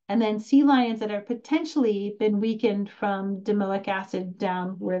 and then sea lions that are potentially been weakened from domoic acid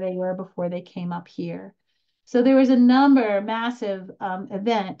down where they were before they came up here. So there was a massive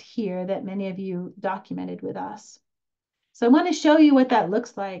event here that many of you documented with us. So I want to show you what that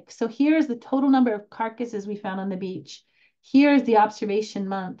looks like. So here's the total number of carcasses we found on the beach. Here's the observation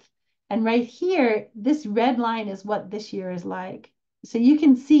month. And right here, this red line is what this year is like. So you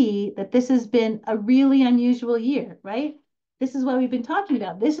can see that this has been a really unusual year, right? This is what we've been talking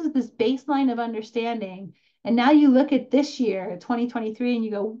about. This is this baseline of understanding. And now you look at this year, 2023, and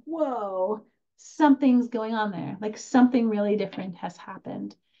you go, whoa, something's going on there. Like something really different has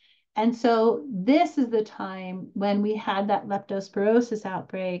happened. And so this is the time when we had that leptospirosis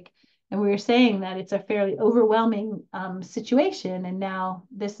outbreak, and we were saying that it's a fairly overwhelming situation. And now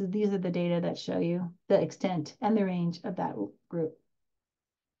these are the data that show you the extent and the range of that group.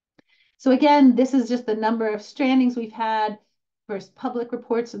 So again, this is just the number of strandings we've had. First, public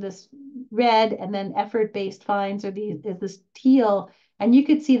reports of this red, and then effort-based finds is this teal. And you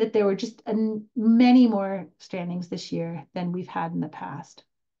could see that there were just many more strandings this year than we've had in the past.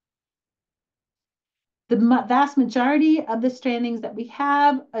 The vast majority of the strandings that we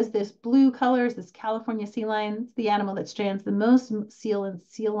have is this blue color, is this California sea lion. It's the animal that strands the most seal and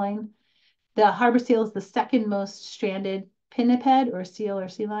seal lion. The harbor seal is the second most stranded pinniped or seal or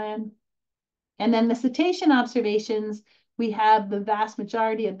sea lion. And then the cetacean observations, we have the vast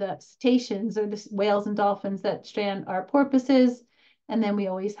majority of the cetaceans or the whales and dolphins that strand are porpoises. And then we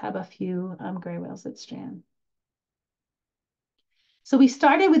always have a few gray whales that strand. So we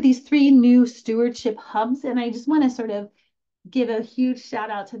started with these 3 new stewardship hubs, and I just want to sort of give a huge shout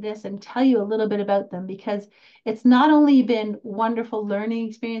out to this and tell you a little bit about them, because it's not only been wonderful learning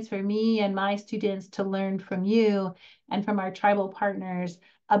experience for me and my students to learn from you and from our tribal partners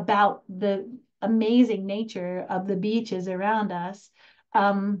about the amazing nature of the beaches around us,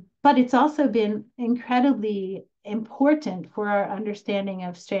 but it's also been incredibly important for our understanding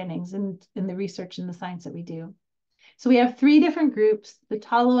of strandings and in the research and the science that we do. So we have 3 different groups: the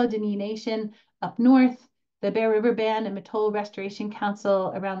Tolowa Dene Nation up north, the Bear River Band and Mattole Restoration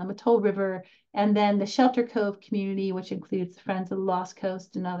Council around the Mattole River, and then the Shelter Cove community, which includes the Friends of the Lost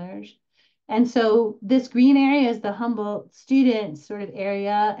Coast and others. And so this green area is the Humboldt student sort of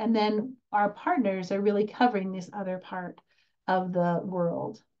area, and then our partners are really covering this other part of the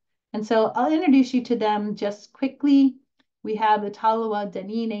world. And so I'll introduce you to them just quickly. We have the Tolowa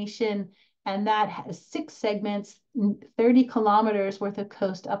Dene Nation, and that has 6 segments, 30 kilometers worth of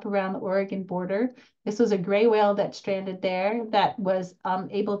coast up around the Oregon border. This was a gray whale that stranded there that was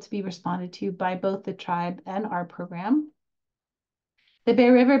able to be responded to by both the tribe and our program. The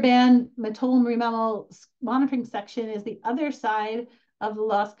Bear River Band Mattole Marine Mammal Monitoring Section is the other side of the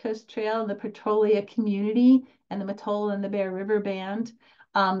Lost Coast Trail, the Petrolia community, and the Mattole and the Bear River Band.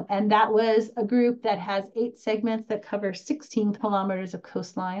 And that was a group that has 8 segments that cover 16 kilometers of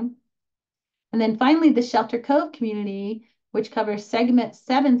coastline. And then finally, the Shelter Cove community, which covers 7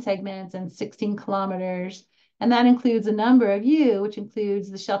 segments and 16 kilometers. And that includes a number of you, which includes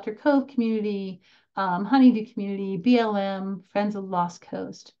the Shelter Cove community, Honeydew community, BLM, Friends of the Lost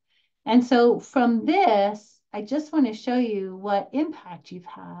Coast. And so from this, I just want to show you what impact you've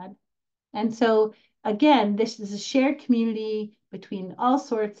had. And so again, this is a shared community between all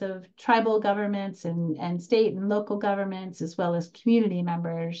sorts of tribal governments and state and local governments, as well as community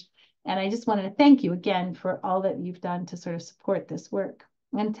members. And I just wanted to thank you again for all that you've done to sort of support this work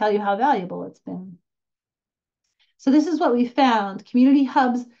and tell you how valuable it's been. So this is what we found. Community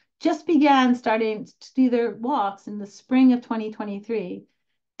hubs just began starting to do their walks in the spring of 2023.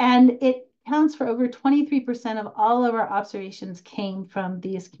 And it counts for over 23% of all of our observations came from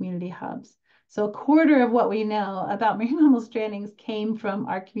these community hubs. So a quarter of what we know about marine mammal strandings came from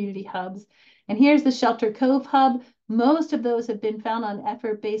our community hubs. And here's the Shelter Cove hub. Most of those have been found on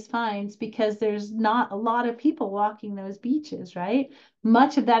effort-based finds because there's not a lot of people walking those beaches, right?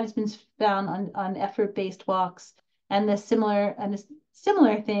 Much of that has been found on effort-based walks. And a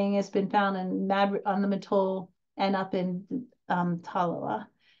similar thing has been found on the Mattole and up in Taloa.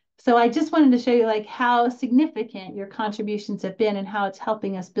 So I just wanted to show you like how significant your contributions have been and how it's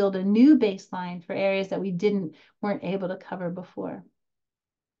helping us build a new baseline for areas that we weren't able to cover before.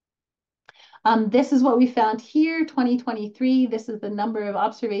 This is what we found here, 2023. This is the number of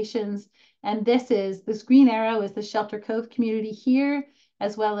observations. And this green arrow is the Shelter Cove community here,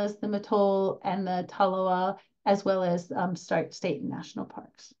 as well as the Mattole and the Taloa, as well as state and national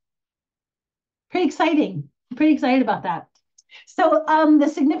parks. Pretty exciting. I'm pretty excited about that. So the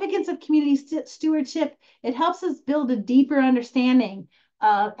significance of community stewardship, it helps us build a deeper understanding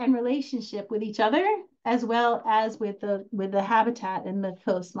and relationship with each other, as well as with the habitat and the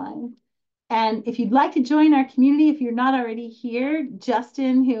coastline. And if you'd like to join our community, if you're not already here,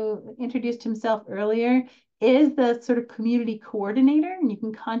 Justin, who introduced himself earlier, is the sort of community coordinator, and you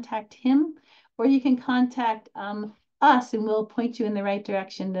can contact him, or you can contact us, and we'll point you in the right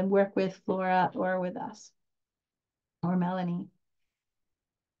direction to work with Flora or with us, or Melanie.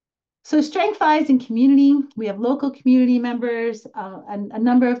 So strength lies in community. We have local community members and a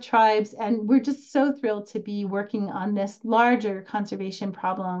number of tribes, and we're just so thrilled to be working on this larger conservation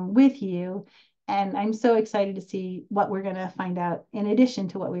problem with you. And I'm so excited to see what we're going to find out in addition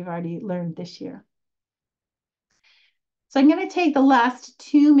to what we've already learned this year. So I'm going to take the last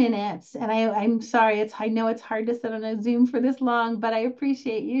 2 minutes, and I'm sorry, I know it's hard to sit on a Zoom for this long, but I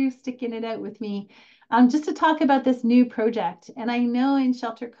appreciate you sticking it out with me. Just to talk about this new project. And I know in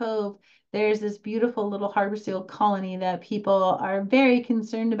Shelter Cove, there's this beautiful little harbor seal colony that people are very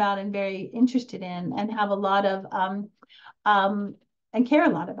concerned about and very interested in and have a lot of, and care a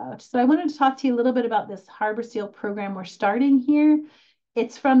lot about. So I wanted to talk to you a little bit about this harbor seal program we're starting here.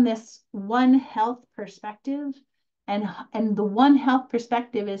 It's from this One Health perspective. And the One Health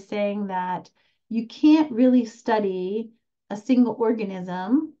perspective is saying that you can't really study a single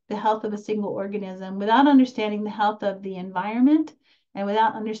organism, the health of a single organism, without understanding the health of the environment and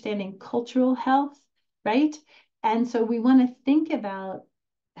without understanding cultural health, right? And so we want to think about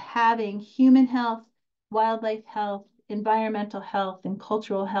having human health, wildlife health, environmental health, and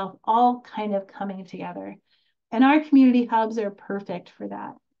cultural health all kind of coming together. And our community hubs are perfect for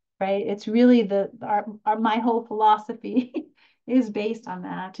that, right? It's really my whole philosophy is based on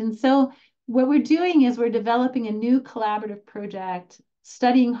that. And so what we're doing is we're developing a new collaborative project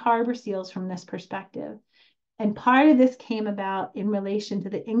studying harbor seals from this perspective. And part of this came about in relation to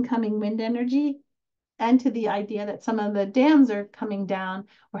the incoming wind energy and to the idea that some of the dams are coming down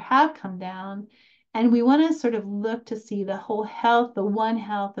or have come down. And we want to sort of look to see the whole health, the One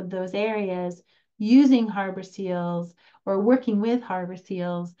Health of those areas using harbor seals or working with harbor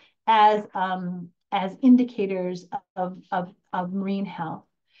seals as indicators of marine health.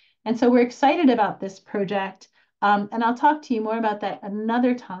 And so we're excited about this project. And I'll talk to you more about that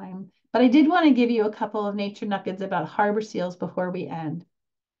another time. But I did want to give you a couple of nature nuggets about harbor seals before we end.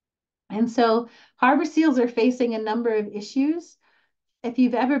 And so harbor seals are facing a number of issues. If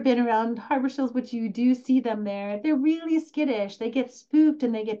you've ever been around harbor seals, which you do see them there, they're really skittish. They get spooked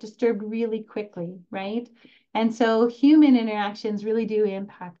and they get disturbed really quickly, right? And so human interactions really do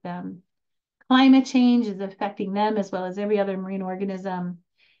impact them. Climate change is affecting them as well as every other marine organism.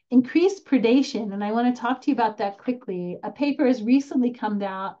 Increased predation, and I want to talk to you about that quickly. A paper has recently come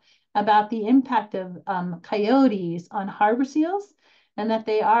out about the impact of coyotes on harbor seals and that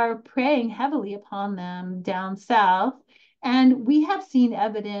they are preying heavily upon them down south. And we have seen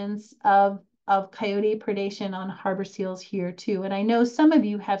evidence of coyote predation on harbor seals here too. And I know some of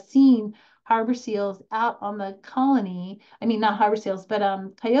you have seen harbor seals out on the colony. I mean, not harbor seals,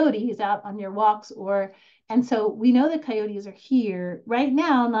 but coyotes out on your walks. And so we know that coyotes are here right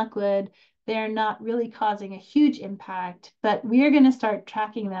now, knock wood. They're not really causing a huge impact, but we are going to start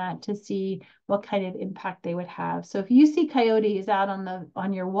tracking that to see what kind of impact they would have. So if you see coyotes out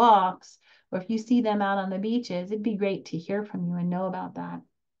on your walks, or if you see them out on the beaches, it'd be great to hear from you and know about that.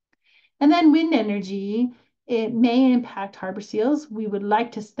 And then wind energy, it may impact harbor seals. We would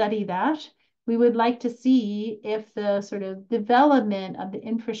like to study that. We would like to see if the sort of development of the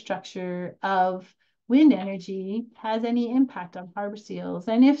infrastructure of wind energy has any impact on harbor seals.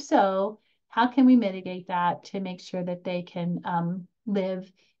 And if so, how can we mitigate that to make sure that they can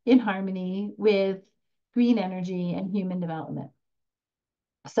live in harmony with green energy and human development?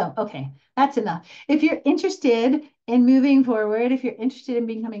 So, okay, that's enough. If you're interested in moving forward, if you're interested in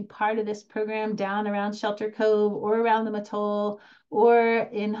becoming part of this program down around Shelter Cove or around the Atoll or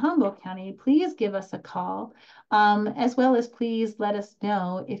in Humboldt County, please give us a call, as well as please let us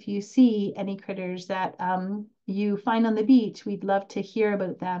know if you see any critters that you find on the beach. We'd love to hear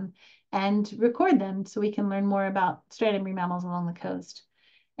about them and record them so we can learn more about stranded marine mammals along the coast.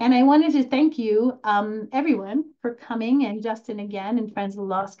 And I wanted to thank you, everyone, for coming, and Justin again and Friends of the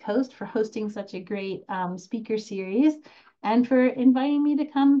Lost Coast for hosting such a great speaker series, and for inviting me to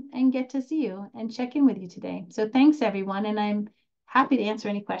come and get to see you and check in with you today. So thanks, everyone, and I'm happy to answer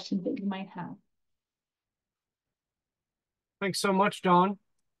any questions that you might have. Thanks so much, Dawn.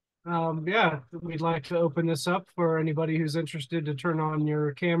 Yeah, we'd like to open this up for anybody who's interested to turn on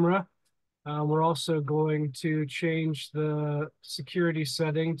your camera. We're also going to change the security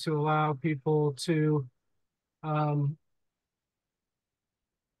setting to allow people to to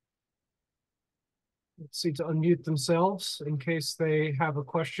unmute themselves in case they have a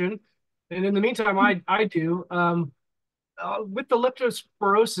question. And in the meantime, I do. With the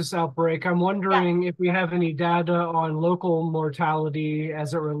leptospirosis outbreak, I'm wondering if we have any data on local mortality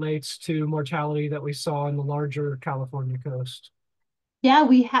as it relates to mortality that we saw in the larger California coast. Yeah,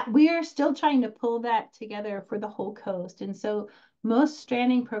 we are still trying to pull that together for the whole coast. And so most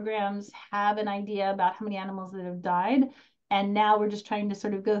stranding programs have an idea about how many animals that have died. And now we're just trying to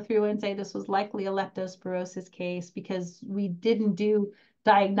sort of go through and say this was likely a leptospirosis case because we didn't do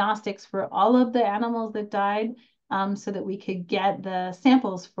diagnostics for all of the animals that died, so that we could get the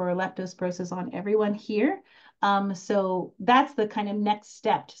samples for leptospirosis on everyone here. So that's the kind of next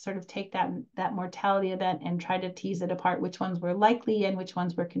step, to sort of take that mortality event and try to tease it apart, which ones were likely and which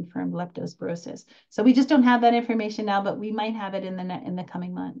ones were confirmed leptospirosis. So we just don't have that information now, but we might have it in the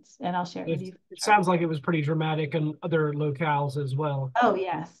coming months, and I'll share it with you. It sounds like it was pretty dramatic in other locales as well. Oh,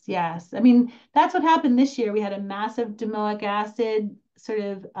 yes, yes. I mean, that's what happened this year. We had a massive domoic acid sort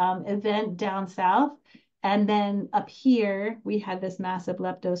of event down south. And then up here, we had this massive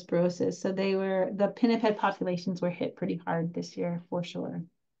leptospirosis. So the pinniped populations were hit pretty hard this year, for sure.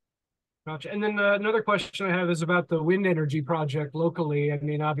 Gotcha. And then another question I have is about the wind energy project locally. I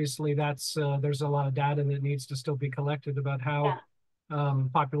mean, obviously that's there's a lot of data that needs to still be collected about how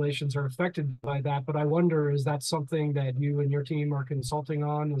populations are affected by that. But I wonder, is that something that you and your team are consulting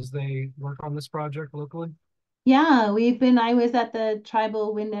on as they work on this project locally? Yeah, I was at the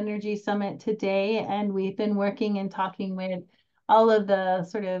Tribal Wind Energy Summit today, and we've been working and talking with all of the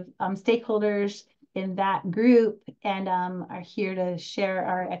sort of stakeholders in that group, and are here to share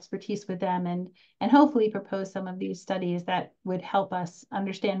our expertise with them and hopefully propose some of these studies that would help us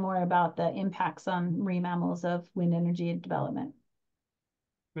understand more about the impacts on marine mammals of wind energy and development.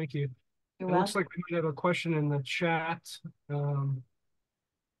 Thank you. You're It welcome. looks like we might have a question in the chat.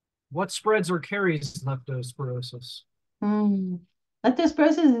 What spreads or carries leptospirosis?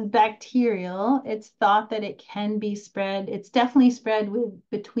 Leptospirosis is bacterial. It's thought that it can be spread. It's definitely spread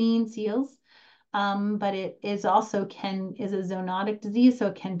between seals, but it is also is a zoonotic disease, so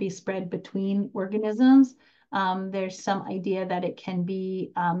it can be spread between organisms. There's some idea that it can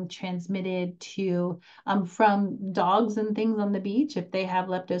be transmitted to from dogs and things on the beach. If they have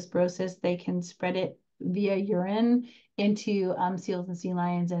leptospirosis, they can spread it via urine into seals and sea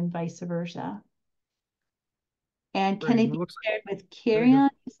lions and vice versa. And can it be shared with carrion,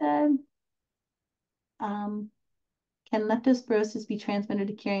 you said? Can leptospirosis be transmitted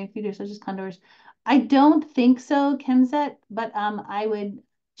to carrion feeders such as condors? I don't think so, Chemset, but I would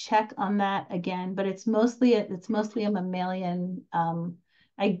check on that again. But it's mostly a mammalian.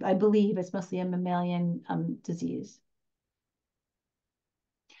 I believe it's mostly a mammalian disease.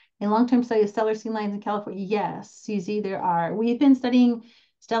 In long-term study of stellar sea lions in California, yes, Susie, there are. We've been studying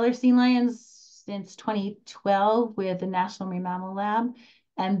stellar sea lions since 2012 with the National Marine Mammal Lab,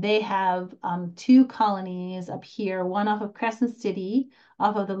 and they have 2 colonies up here, one off of Crescent City,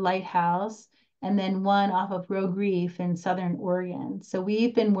 off of the lighthouse, and then one off of Rogue Reef in Southern Oregon. So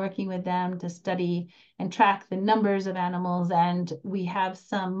we've been working with them to study and track the numbers of animals, and we have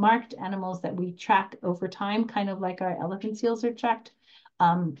some marked animals that we track over time, kind of like our elephant seals are tracked.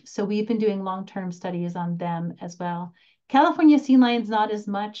 So we've been doing long-term studies on them as well. California sea lions, not as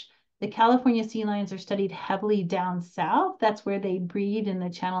much. the California sea lions are studied heavily down south. That's where they breed in the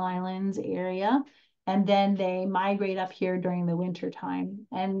Channel Islands area. And then they migrate up here during the winter time.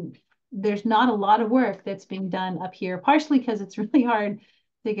 And there's not a lot of work that's being done up here, partially because it's really hard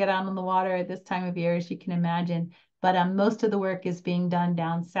to get out on the water at this time of year, as you can imagine. But most of the work is being done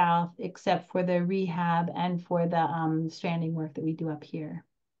down south, except for the rehab and for the stranding work that we do up here.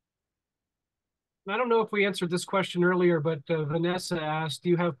 I don't know if we answered this question earlier, but Vanessa asked, do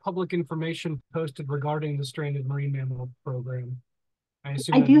you have public information posted regarding the stranded marine mammal program? I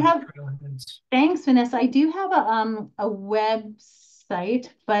assume I that do means have, trailheads. thanks, Vanessa. I do have a website,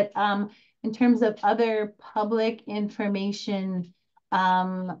 but in terms of other public information,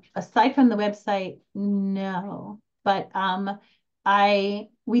 aside from the website, no. But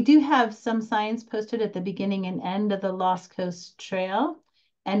we do have some signs posted at the beginning and end of the Lost Coast Trail.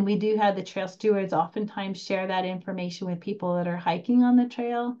 And we do have the trail stewards oftentimes share that information with people that are hiking on the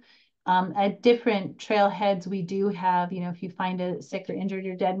trail. At different trailheads, we do have, if you find a sick or injured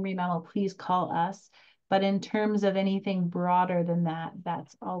or dead marine mammal, please call us. But in terms of anything broader than that,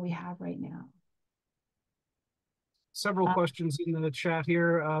 that's all we have right now. Several questions in the chat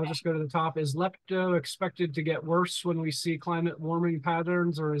here. I'll just go to the top. Is lepto expected to get worse when we see climate warming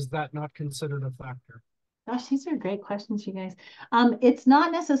patterns, or is that not considered a factor? Gosh, these are great questions, you guys. It's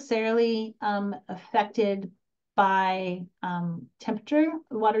not necessarily affected by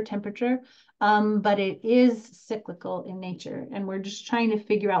water temperature, but it is cyclical in nature. And we're just trying to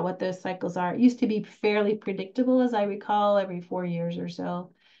figure out what those cycles are. It used to be fairly predictable, as I recall, every 4 years or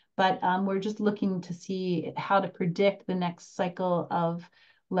so. But we're just looking to see how to predict the next cycle of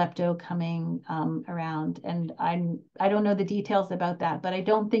lepto coming around. And I don't know the details about that, but I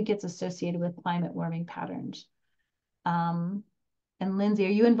don't think it's associated with climate warming patterns. And Lindsay, are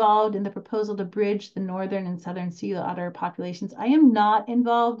you involved in the proposal to bridge the northern and southern sea otter populations? I am not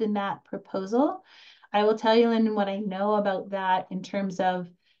involved in that proposal. I will tell you, Lyndon, what I know about that in terms of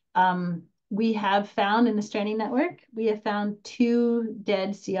we have found in the stranding network, we have found 2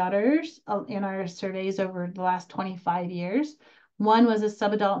 dead sea otters in our surveys over the last 25 years. One was a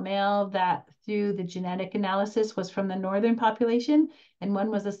subadult male that through the genetic analysis was from the northern population, and one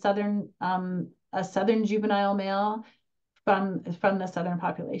was a southern juvenile male from the southern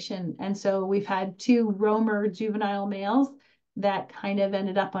population. And so we've had 2 roamer juvenile males that kind of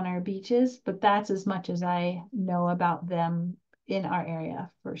ended up on our beaches, but that's as much as I know about them in our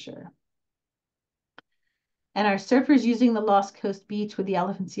area for sure. And are surfers using the Lost Coast Beach with the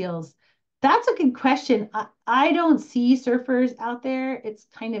elephant seals? That's a good question. I don't see surfers out there. It's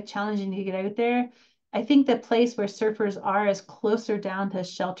kind of challenging to get out there. I think the place where surfers are is closer down to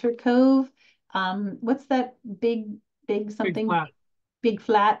Shelter Cove. What's that big something? Big flat. Big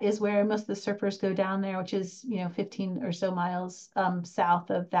Flat is where most of the surfers go down there, which is 15 or so miles south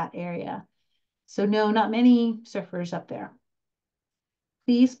of that area. So no, not many surfers up there.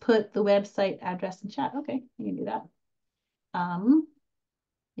 Please put the website address in chat. Okay, you can do that.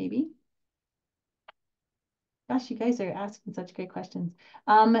 Maybe. Gosh, you guys are asking such great questions.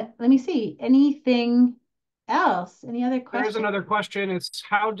 Let me see. Anything else? Any other questions? There's another question. It's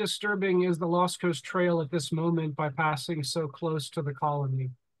how disturbing is the Lost Coast Trail at this moment by passing so close to the colony?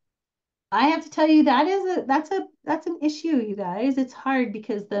 I have to tell you that's an issue, you guys. It's hard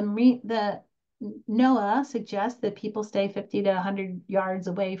because the NOAA suggests that people stay 50 to 100 yards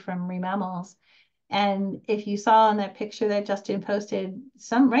away from marine mammals. And if you saw in that picture that Justin posted,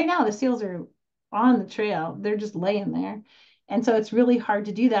 right now the seals are on the trail. They're just laying there. And so it's really hard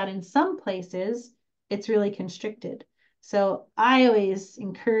to do that. In some places, it's really constricted. So I always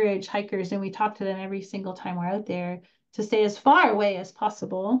encourage hikers, and we talk to them every single time we're out there, to stay as far away as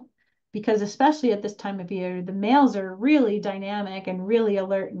possible, because especially at this time of year, the males are really dynamic and really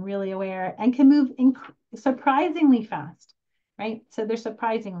alert and really aware and can move surprisingly fast, right? So they're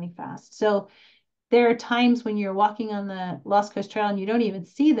surprisingly fast. So there are times when you're walking on the Lost Coast Trail and you don't even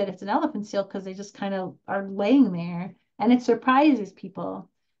see that it's an elephant seal because they just kind of are laying there, and it surprises people.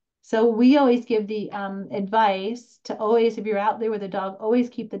 So we always give the advice to always, if you're out there with a dog, always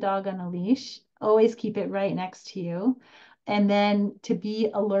keep the dog on a leash, always keep it right next to you. And then to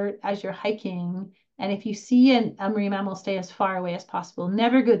be alert as you're hiking. And if you see a marine mammal, stay as far away as possible.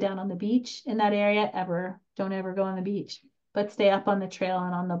 Never go down on the beach in that area, ever. Don't ever go on the beach, but stay up on the trail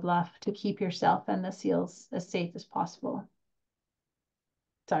and on the bluff to keep yourself and the seals as safe as possible.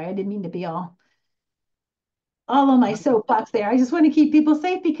 Sorry, I didn't mean to be all on my soapbox there. I just want to keep people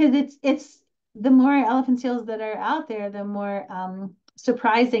safe because it's the more elephant seals that are out there, the more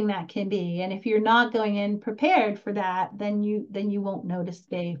surprising that can be. And if you're not going in prepared for that, then you won't know to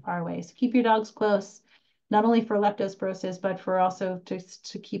stay far away. So keep your dogs close not only for leptospirosis, but for also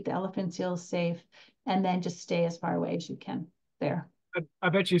to keep the elephant seals safe, and then just stay as far away as you can there. I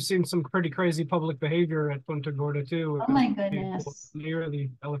bet you've seen some pretty crazy public behavior at Punta Gorda too, Oh with my people goodness. near the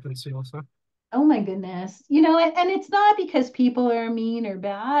elephant seals, huh? Oh my goodness. And it's not because people are mean or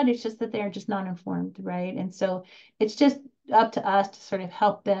bad. It's just that they're just not informed, right? And so it's just up to us to sort of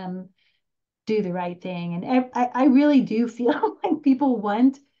help them do the right thing. And I really do feel like people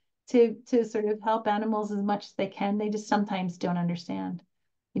want to sort of help animals as much as they can. They just sometimes don't understand.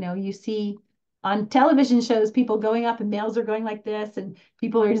 You see on television shows people going up and males are going like this, and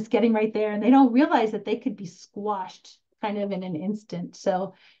people are just getting right there, and they don't realize that they could be squashed kind of in an instant.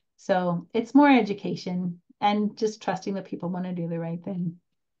 So it's more education and just trusting that people want to do the right thing.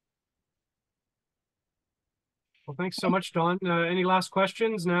 Well, thanks so much, Dawn. Any last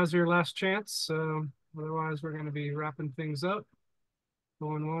questions? Now's your last chance. Otherwise, we're going to be wrapping things up.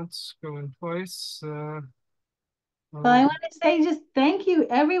 Going once, going twice. Well, I want to say just thank you,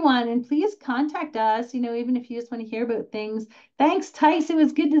 everyone, and please contact us, even if you just want to hear about things. Thanks, Tice. It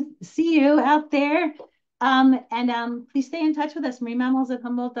was good to see you out there. And please stay in touch with us,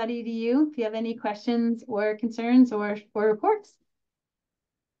 marinemammals@humboldt.edu, if you have any questions or concerns or reports.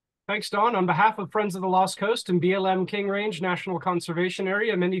 Thanks, Dawn. On behalf of Friends of the Lost Coast and BLM King Range National Conservation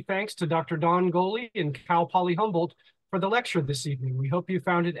Area, many thanks to Dr. Dawn Goley and Cal Poly Humboldt for the lecture this evening. We hope you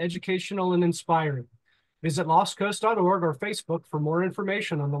found it educational and inspiring. Visit lostcoast.org or Facebook for more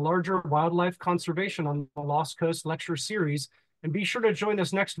information on the larger wildlife conservation on the Lost Coast Lecture Series, and be sure to join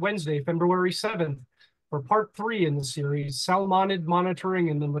us next Wednesday, February 7th, for part 3 in the series, Salmonid Monitoring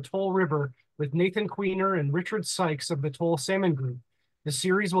in the Mattole River, with Nathan Queener and Richard Sykes of Mattole Salmon Group. The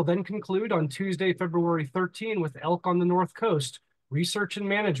series will then conclude on Tuesday, February 13, with Elk on the North Coast, Research and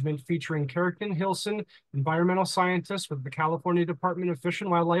Management, featuring Kerrigan Hilson, environmental scientist with the California Department of Fish and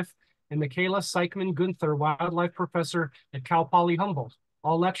Wildlife, and Michaela Seichman-Gunther, wildlife professor at Cal Poly Humboldt.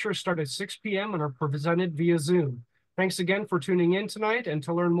 All lectures start at 6 p.m. and are presented via Zoom. Thanks again for tuning in tonight, and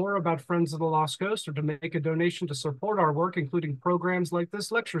to learn more about Friends of the Lost Coast or to make a donation to support our work, including programs like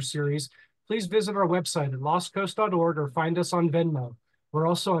this lecture series, please visit our website at lostcoast.org or find us on Venmo. We're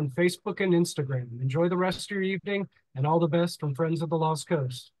also on Facebook and Instagram. Enjoy the rest of your evening, and all the best from Friends of the Lost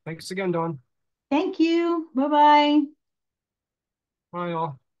Coast. Thanks again, Dawn. Thank you. Bye-bye. Bye,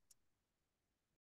 all.